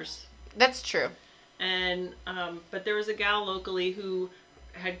followers. That's true. And but there was a gal locally who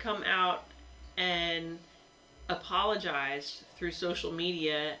had come out and apologized through social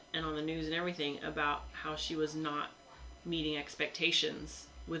media and on the news and everything about how she was not meeting expectations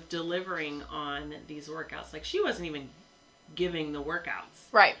with delivering on these workouts. Like, she wasn't even giving the workouts.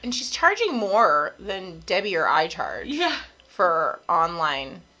 Right. And she's charging more than Debbie or I charge. Yeah. For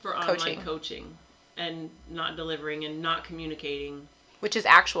online coaching and not delivering and not communicating. Which is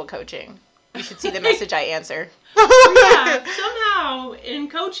actual coaching. You should see the message I answer. Yeah, somehow in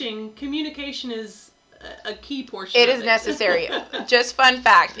coaching, communication is a key portion of it. It is necessary. Just fun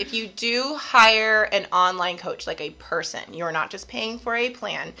fact, if you do hire an online coach, like a person, you're not just paying for a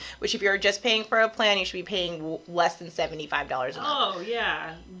plan, which if you're just paying for a plan, you should be paying less than $75 a month. Oh,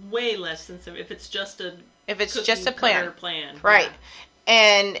 yeah. Way less than if it's just a plan. Right. Yeah.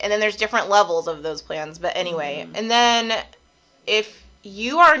 And then there's different levels of those plans. But anyway, and then if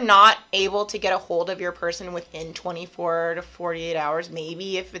you are not able to get a hold of your person within 24 to 48 hours,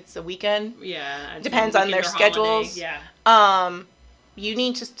 maybe if it's a weekend. Yeah. Depends on their schedules. Holiday, yeah. You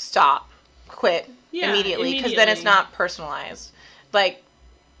need to quit immediately, because then it's not personalized. Like,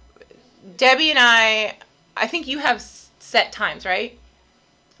 Debbie and I think you have set times, right?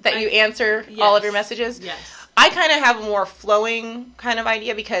 That you answer all of your messages? Yes. I kind of have a more flowing kind of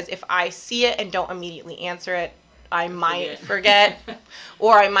idea, because if I see it and don't immediately answer it, I might forget,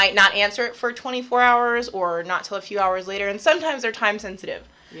 or I might not answer it for 24 hours, or not till a few hours later. And sometimes they're time sensitive.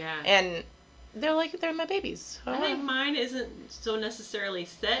 Yeah. And they're my babies. I think mine isn't so necessarily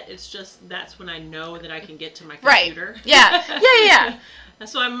set. It's just that's when I know that I can get to my computer. Right. Yeah.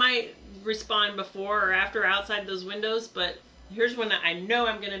 So I might respond before or after outside those windows, but here's when I know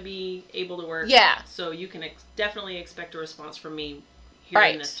I'm going to be able to work. Yeah. So you can definitely expect a response from me here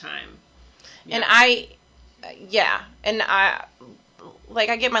in this time. Yeah. And I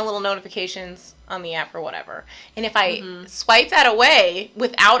get my little notifications on the app or whatever. And if I swipe that away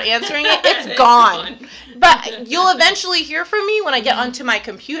without answering it, it's gone. But you'll eventually hear from me when I get onto my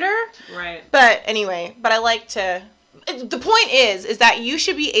computer. Right. But anyway, I like to... The point is that you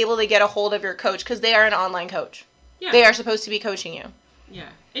should be able to get a hold of your coach because they are an online coach. Yeah. They are supposed to be coaching you. Yeah.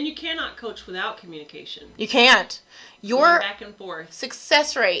 And you cannot coach without communication. You can't. Your back and forth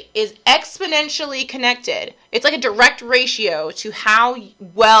success rate is exponentially connected. It's like a direct ratio to how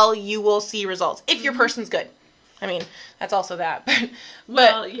well you will see results if your person's good. I mean, that's also that.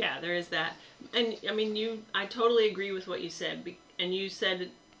 Well, yeah, there is that. And I mean, I totally agree with what you said. And you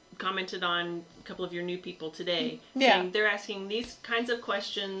commented on a couple of your new people today. Yeah. Saying they're asking these kinds of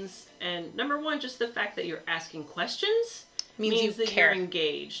questions. And number one, just the fact that you're asking questions means that you're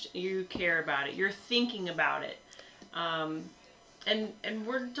engaged. You care about it. You're thinking about it. And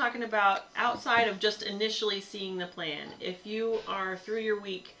we're talking about outside of just initially seeing the plan. If you are through your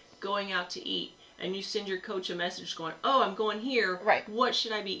week going out to eat and you send your coach a message going, oh, I'm going here. Right. What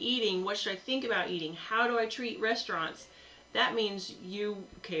should I be eating? What should I think about eating? How do I treat restaurants? That means you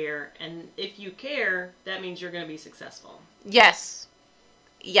care. And if you care, that means you're going to be successful. Yes.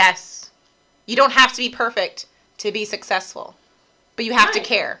 Yes. You don't have to be perfect to be successful. But you have to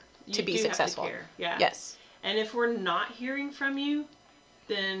care to be successful. Have to care. Yeah. Yes. And if we're not hearing from you,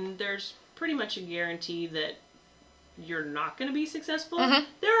 then there's pretty much a guarantee that you're not going to be successful. Mm-hmm.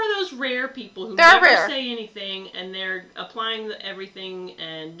 There are those rare people who never say anything, and they're applying everything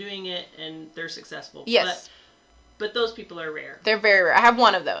and doing it, and they're successful. Yes. But those people are rare. They're very rare. I have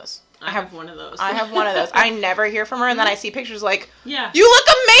one of those. I have one of those. I have one of those. I never hear from her, and then I see pictures like, yeah, you look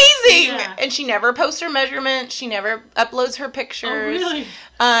amazing! Yeah. And she never posts her measurements. She never uploads her pictures. Oh, really?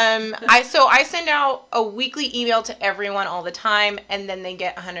 I send out a weekly email to everyone all the time, and then they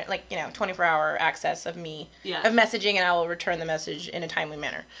get 24-hour access of me, of messaging, and I will return the message in a timely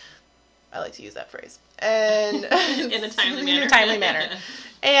manner. I like to use that phrase. And in a timely manner. In a timely manner.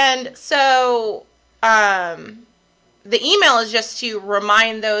 And so, the email is just to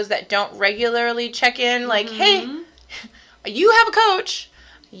remind those that don't regularly check in, like, hey, you have a coach,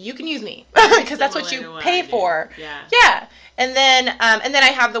 you can use me, because that's what you pay for. Yeah. And then I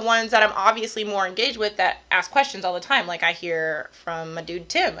have the ones that I'm obviously more engaged with that ask questions all the time. Like, I hear from my dude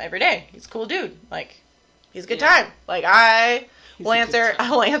Tim every day. He's a cool dude. Like, he's a good time. Like, I will answer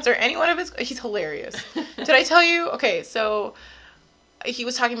any one of his. He's hilarious. Did I tell you? Okay, so he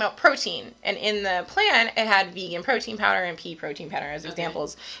was talking about protein, and in the plan it had vegan protein powder and pea protein powder as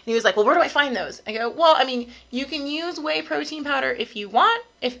examples. And he was like, well, where do I find those? I go, well, I mean, you can use whey protein powder if you want.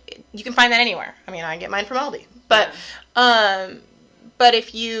 If you can find that anywhere. I mean, I get mine from Aldi. But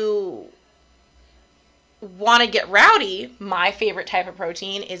if you want to get rowdy, my favorite type of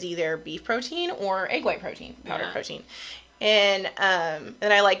protein is either beef protein or egg white protein, powdered protein. And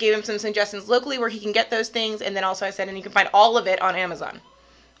I gave him some suggestions locally where he can get those things, and then also I said, and you can find all of it on Amazon.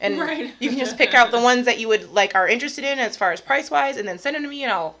 And you can just pick out the ones that you would are interested in as far as price wise, and then send them to me,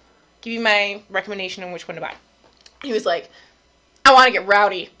 and I'll give you my recommendation on which one to buy. He was like, I want to get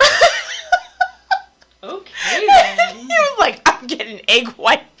rowdy. Okay, then. He was like, I'm getting egg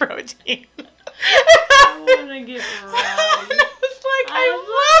white protein. I want to get rowdy. And I was like, I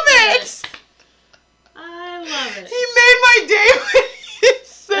love it. I love it. He made my day when he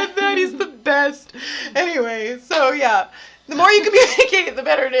said that. He's the best. Anyway, so yeah, the more you communicate, the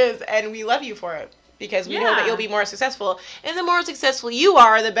better it is, and we love you for it because we know that you'll be more successful, and the more successful you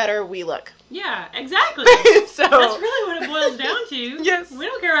are, the better we look. Yeah, exactly. So that's really what it boils down to. Yes. We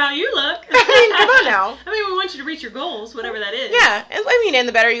don't care how you look. I mean, come on now. I mean, we want you to reach your goals, whatever that is. Yeah, and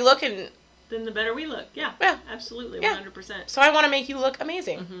the better you look, and then the better we look. Yeah, absolutely, 100%. So I want to make you look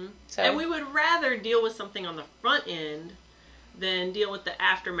amazing. Mm-hmm. So. And we would rather deal with something on the front end than deal with the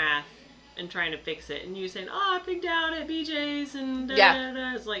aftermath and trying to fix it. And you saying, oh, I picked out at BJ's and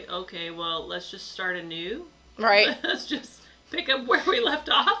da-da-da-da. It's like, okay, well, let's just start anew. Right. Let's just pick up where we left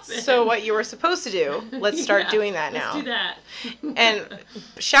off. So what you were supposed to do, let's start doing that now. Let's do that. And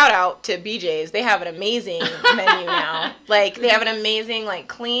shout out to BJ's. They have an amazing menu now. They have an amazing,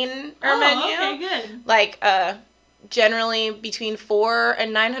 cleaner menu. Okay, good. Generally between 400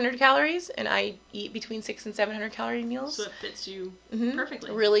 and 900 calories, and I eat between 600 and 700 calorie meals. So it fits you perfectly.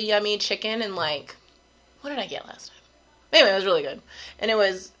 Really yummy chicken and what did I get last time? Anyway, it was really good. And it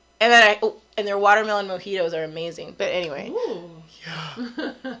was, and then and their watermelon mojitos are amazing. But anyway. Ooh.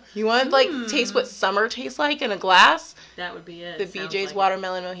 Yeah. You want to taste what summer tastes like in a glass? That would be it. The BJ's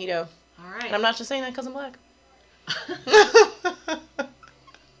watermelon mojito. All right. And I'm not just saying that because I'm black.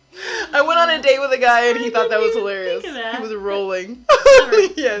 I went on a date with a guy and he thought that was hilarious. He was rolling.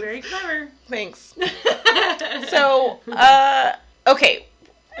 Yes. Very clever. Thanks. So, okay.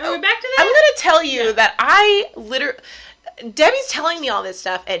 Are we back to that? I'm going to tell you that I literally... Debbie's telling me all this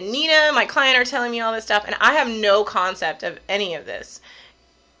stuff, and Nina, my client, are telling me all this stuff, and I have no concept of any of this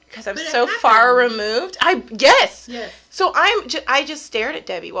because I'm so far removed. Yes. So I just stared at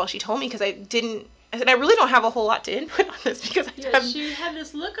Debbie while she told me because I said, I really don't have a whole lot to input on this because she had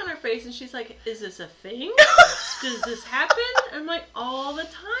this look on her face, and she's like, "Is this a thing? Does this happen?" I'm like, "All the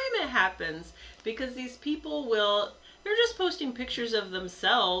time it happens because these people they're just posting pictures of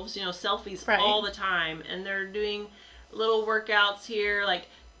themselves, selfies all the time, and they're doing little workouts here, like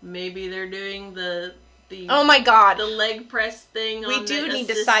maybe they're doing the oh my god, the leg press thing. We do need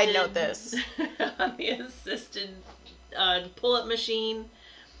to side note this on the assisted pull-up machine.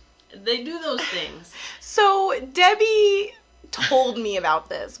 They do those things. So Debbie told me about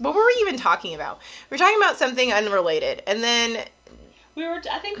this. What were we even talking about? We were talking about something unrelated, and then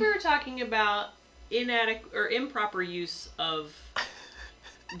I think we were talking about inadequate or improper use of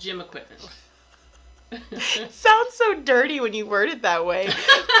gym equipment. Sounds so dirty when you word it that way.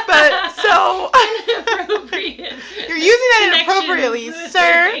 But so inappropriate. You're using that inappropriately,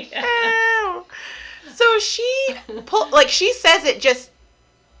 sir. Ew. So she says it just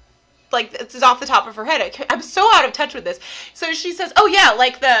like it's off the top of her head. I'm so out of touch with this. So she says, "Oh yeah,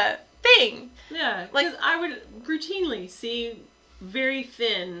 like the thing." Yeah, like I would routinely see very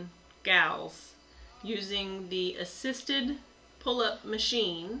thin gals using the assisted pull-up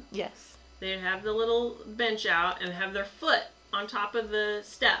machine. Yes. They'd have the little bench out and have their foot on top of the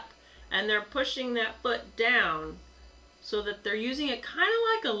step. And they're pushing that foot down so that they're using it kind of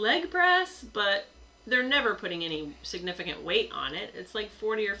like a leg press, but they're never putting any significant weight on it. It's like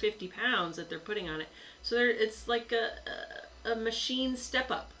 40 or 50 pounds that they're putting on it. So it's like a machine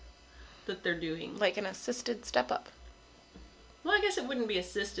step-up that they're doing. Like an assisted step-up. Well, I guess it wouldn't be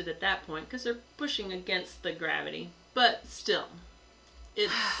assisted at that point because they're pushing against the gravity. But still...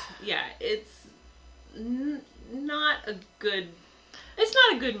 It's not a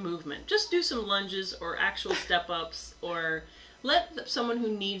good movement. Just do some lunges or actual step-ups, or let someone who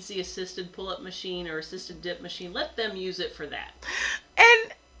needs the assisted pull-up machine or assisted dip machine, let them use it for that.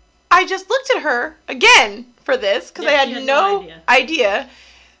 And I just looked at her again for this because I had no idea.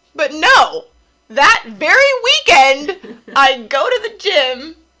 But no, that very weekend, I go to the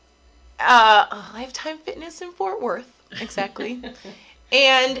gym, Lifetime Fitness in Fort Worth, exactly.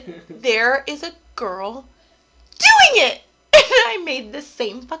 And there is a girl doing it. And I made the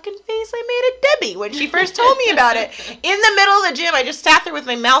same fucking face I made at Debbie when she first told me about it. In the middle of the gym, I just sat there with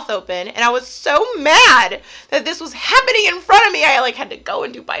my mouth open. And I was so mad that this was happening in front of me. I had to go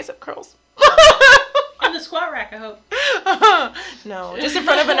and do bicep curls. In the squat rack, I hope. No, just in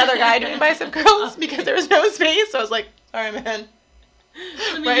front of another guy doing bicep curls because there was no space. So I was like, all right, man.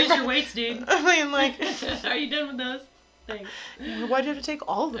 Let me use your weights, dude. I mean, like... Are you done with those? Thanks. Why did you have to take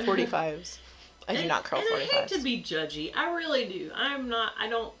all the 45s? I do not curl 45s. I hate to be judgy. I really do. I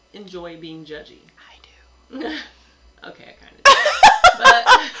don't enjoy being judgy. I do. Okay, I kind of do.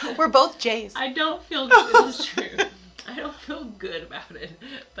 But we're both J's. I don't feel good. This is true. I don't feel good about it.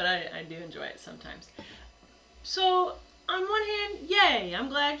 But I do enjoy it sometimes. So, on one hand, yay. I'm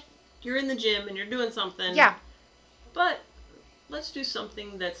glad you're in the gym and you're doing something. Yeah. But let's do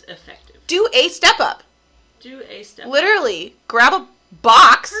something that's effective. Do a step-up. Step-up. Literally, grab a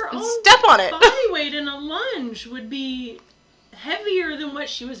box and step on it. Body weight in a lunge would be heavier than what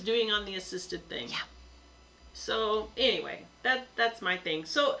she was doing on the assisted thing. Yeah. So anyway, that's my thing.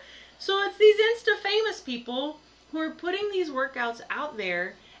 So it's these Instafamous people who are putting these workouts out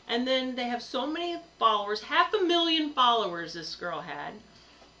there, and then they have so many followers, 500,000 followers this girl had,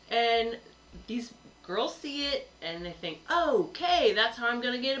 and these girls see it and they think, oh, okay, that's how I'm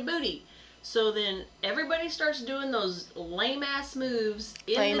gonna get a booty. So then everybody starts doing those lame-ass moves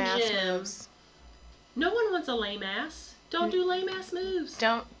in the gym. No one wants a lame-ass. Don't do lame-ass moves.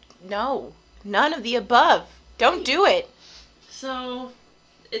 No. None of the above. Don't do it. So,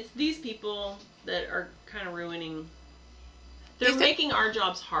 it's these people that are kind of ruining... They're making our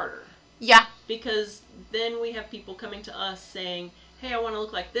jobs harder. Yeah. Because then we have people coming to us saying, hey, I want to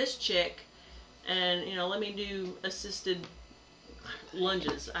look like this chick, and, let me do assisted...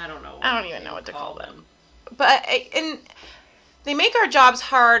 lunges. I don't know. I don't even know what to call them. But and they make our jobs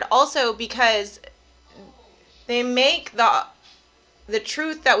hard also because they make the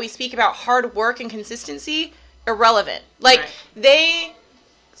truth that we speak about hard work and consistency irrelevant. Like they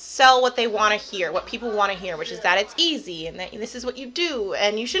sell what they want to hear, what people want to hear, which is that it's easy and that this is what you do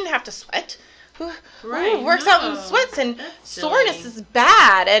and you shouldn't have to sweat. Who works out in sweats and soreness is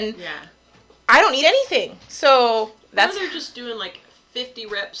bad and I don't need anything. So that's they're just doing like 50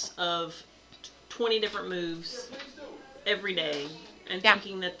 reps of 20 different moves every day, and Yeah.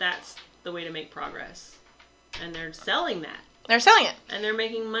 thinking that that's the way to make progress. And they're selling that. They're selling it. And they're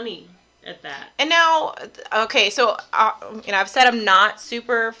making money at that. And now, okay, so, I've said I'm not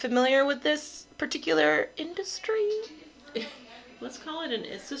super familiar with this particular industry. Let's call it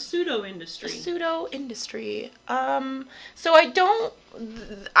it's a pseudo-industry. Pseudo-industry. So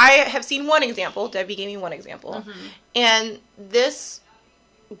I have seen one example. Debbie gave me one example. Mm-hmm. And this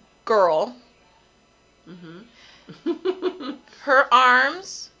girl, her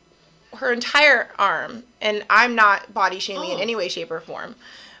arms, her entire arm, and I'm not body shaming in any way, shape, or form,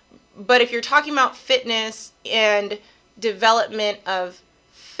 but if you're talking about fitness and development of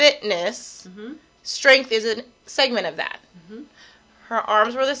fitness, strength is a segment of that. Her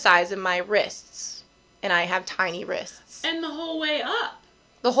arms were the size of my wrists, and I have tiny wrists. And the whole way up.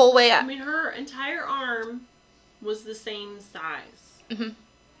 The whole way up. I mean, her entire arm was the same size.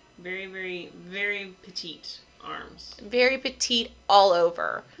 Very, very, very petite arms. Very petite all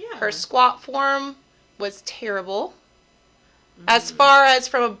over. Yeah. Her squat form was terrible. As far as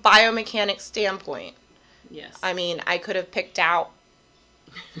from a biomechanics standpoint. Yes. I mean, I could have picked out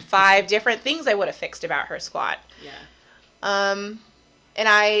 5 different things I would have fixed about her squat. Yeah.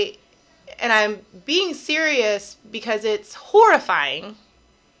 And I'm being serious because it's horrifying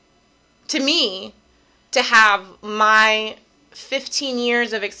to me to have my 15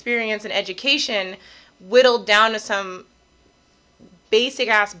 years of experience in education whittled down to some basic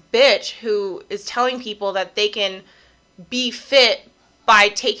ass bitch who is telling people that they can be fit by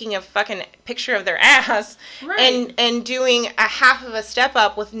taking a fucking picture of their ass and doing a half of a step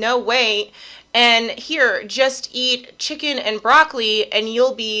up with no weight. And here, just eat chicken and broccoli and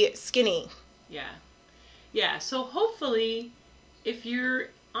you'll be skinny. Yeah. Yeah, so hopefully, if you're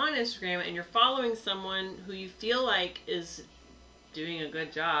on Instagram and you're following someone who you feel like is doing a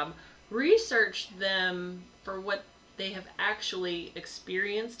good job, research them for what they have actually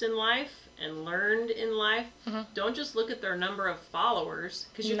experienced in life and learned in life. Don't just look at their number of followers,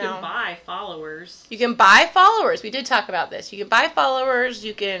 because you can buy followers. You can buy followers. We did talk about this. You can buy followers.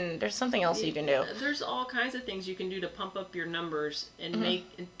 There's something else you can do. There's all kinds of things you can do to pump up your numbers and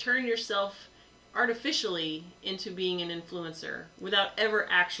turn yourself artificially into being an influencer without ever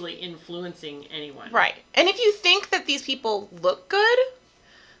actually influencing anyone. Right. And if you think that these people look good,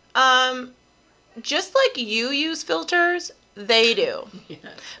 just like you use filters, they do. Yeah.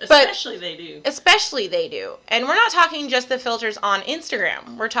 Especially they do. And we're not talking just the filters on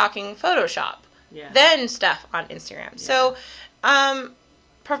Instagram. We're talking Photoshop. Yeah. Then stuff on Instagram. Yeah. So,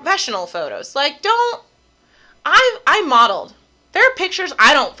 professional photos. Like, I modeled. There are pictures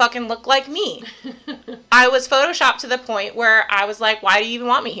I don't fucking look like me. I was Photoshopped to the point where I was like, why do you even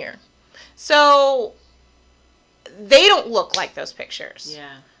want me here? So, they don't look like those pictures.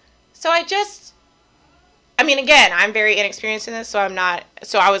 Yeah. So again, I'm very inexperienced in this, so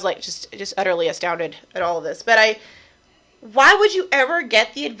I was like just utterly astounded at all of this. But why would you ever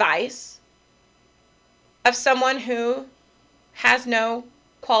get the advice of someone who has no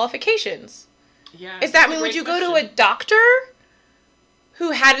qualifications? Yeah. Is that would you go to a doctor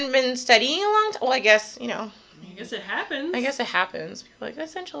who hadn't been studying a long time? Well, I guess it happens. I guess it happens. People are like,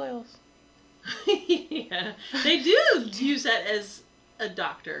 essential oils. Yeah. They do use that as a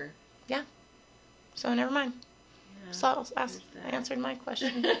doctor. Yeah. So never mind. Yeah, so I answered my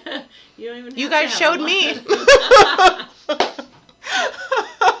question. You don't even. You guys showed me.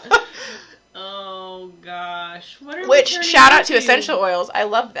 Oh gosh! Which shout out to essential oils. I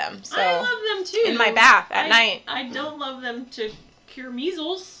love them. So I love them too. In my bath at night. I don't love them to cure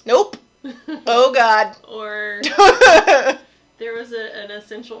measles. Nope. Oh God. Or there was an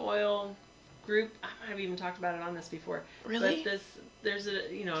essential oil group. I've even talked about it on this before. Really? But there's a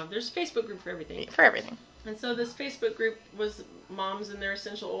Facebook group for everything. For everything. And so this Facebook group was moms and their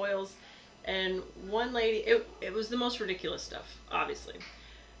essential oils, and one lady, it was the most ridiculous stuff, obviously.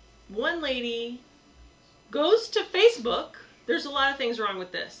 One lady goes to Facebook. There's a lot of things wrong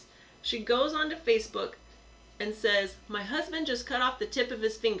with this. She goes onto Facebook and says, "My husband just cut off the tip of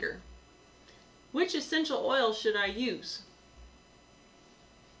his finger. Which essential oil should I use?"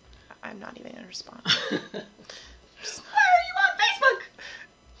 I'm not even going to respond. Why are you on Facebook?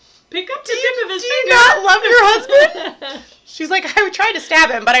 Pick up the tip of his finger. Do you not love your husband? She's like, I tried to stab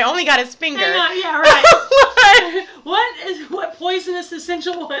him, but I only got his finger. Hang on, yeah, right. What poisonous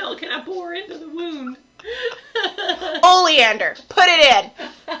essential oil can I pour into the wound? Oleander. Put it in.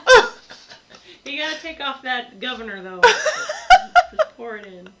 You gotta take off that governor, though. Just pour it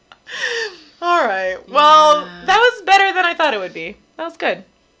in. All right. Well, that was better than I thought it would be. That was good.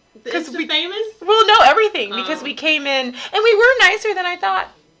 Instafamous? Well, no, everything. Because we came in, and we were nicer than I thought.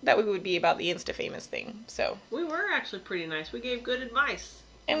 that we would be about the Instafamous thing. So, We were actually pretty nice. We gave good advice.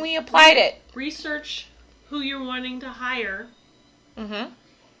 and we applied it. Research who you're wanting to hire. Mm-hmm.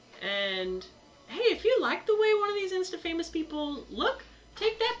 And, hey, if you like the way one of these Instafamous people look,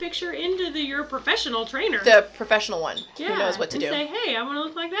 take that picture into your professional trainer. The professional one who knows what to and do. say, hey, I want to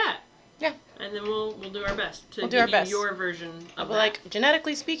look like that. Yeah. And then we'll do our best to We'll do our give you best. your version of But that. like,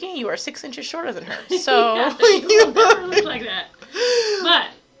 genetically speaking, you are 6 inches shorter than her. So, Yeah, you will never look like that.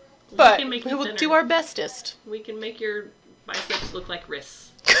 But we can make we you will thinner. do our bestest. We can make your biceps look like wrists.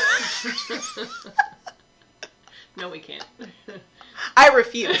 No, we can't. I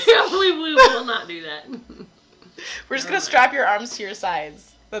refuse. we will not do that. We're just gonna strap your arms to your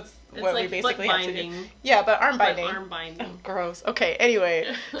sides. That's It's what like we basically foot have to do. binding. Yeah, but arm But binding. arm binding. Gross. Okay,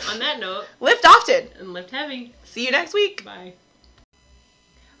 anyway. On that note, Lift often. and lift heavy. See you next week. Bye.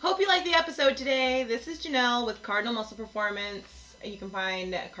 Hope you liked the episode today. This is Janelle with Cardinal Muscle Performance. You can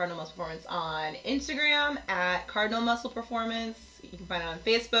find Cardinal Muscle Performance on Instagram at Cardinal Muscle Performance. You can find it on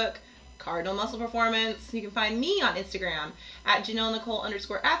Facebook, Cardinal Muscle Performance. You can find me on Instagram at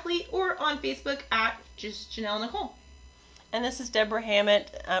JanelleNicole_athlete or on Facebook at just Janelle Nicole. And this is Deborah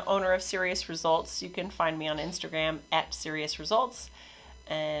Hammett, owner of Serious Results. You can find me on Instagram at Serious Results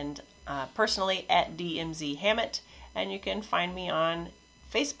and personally at DMZ Hammett. And you can find me on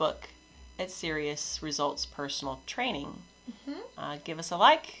Facebook at Serious Results Personal Training. Give us a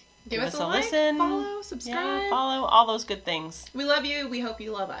like. Give us a like, listen. follow, subscribe. Yeah, follow, all those good things. We love you. We hope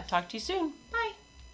you love us. Talk to you soon. Bye.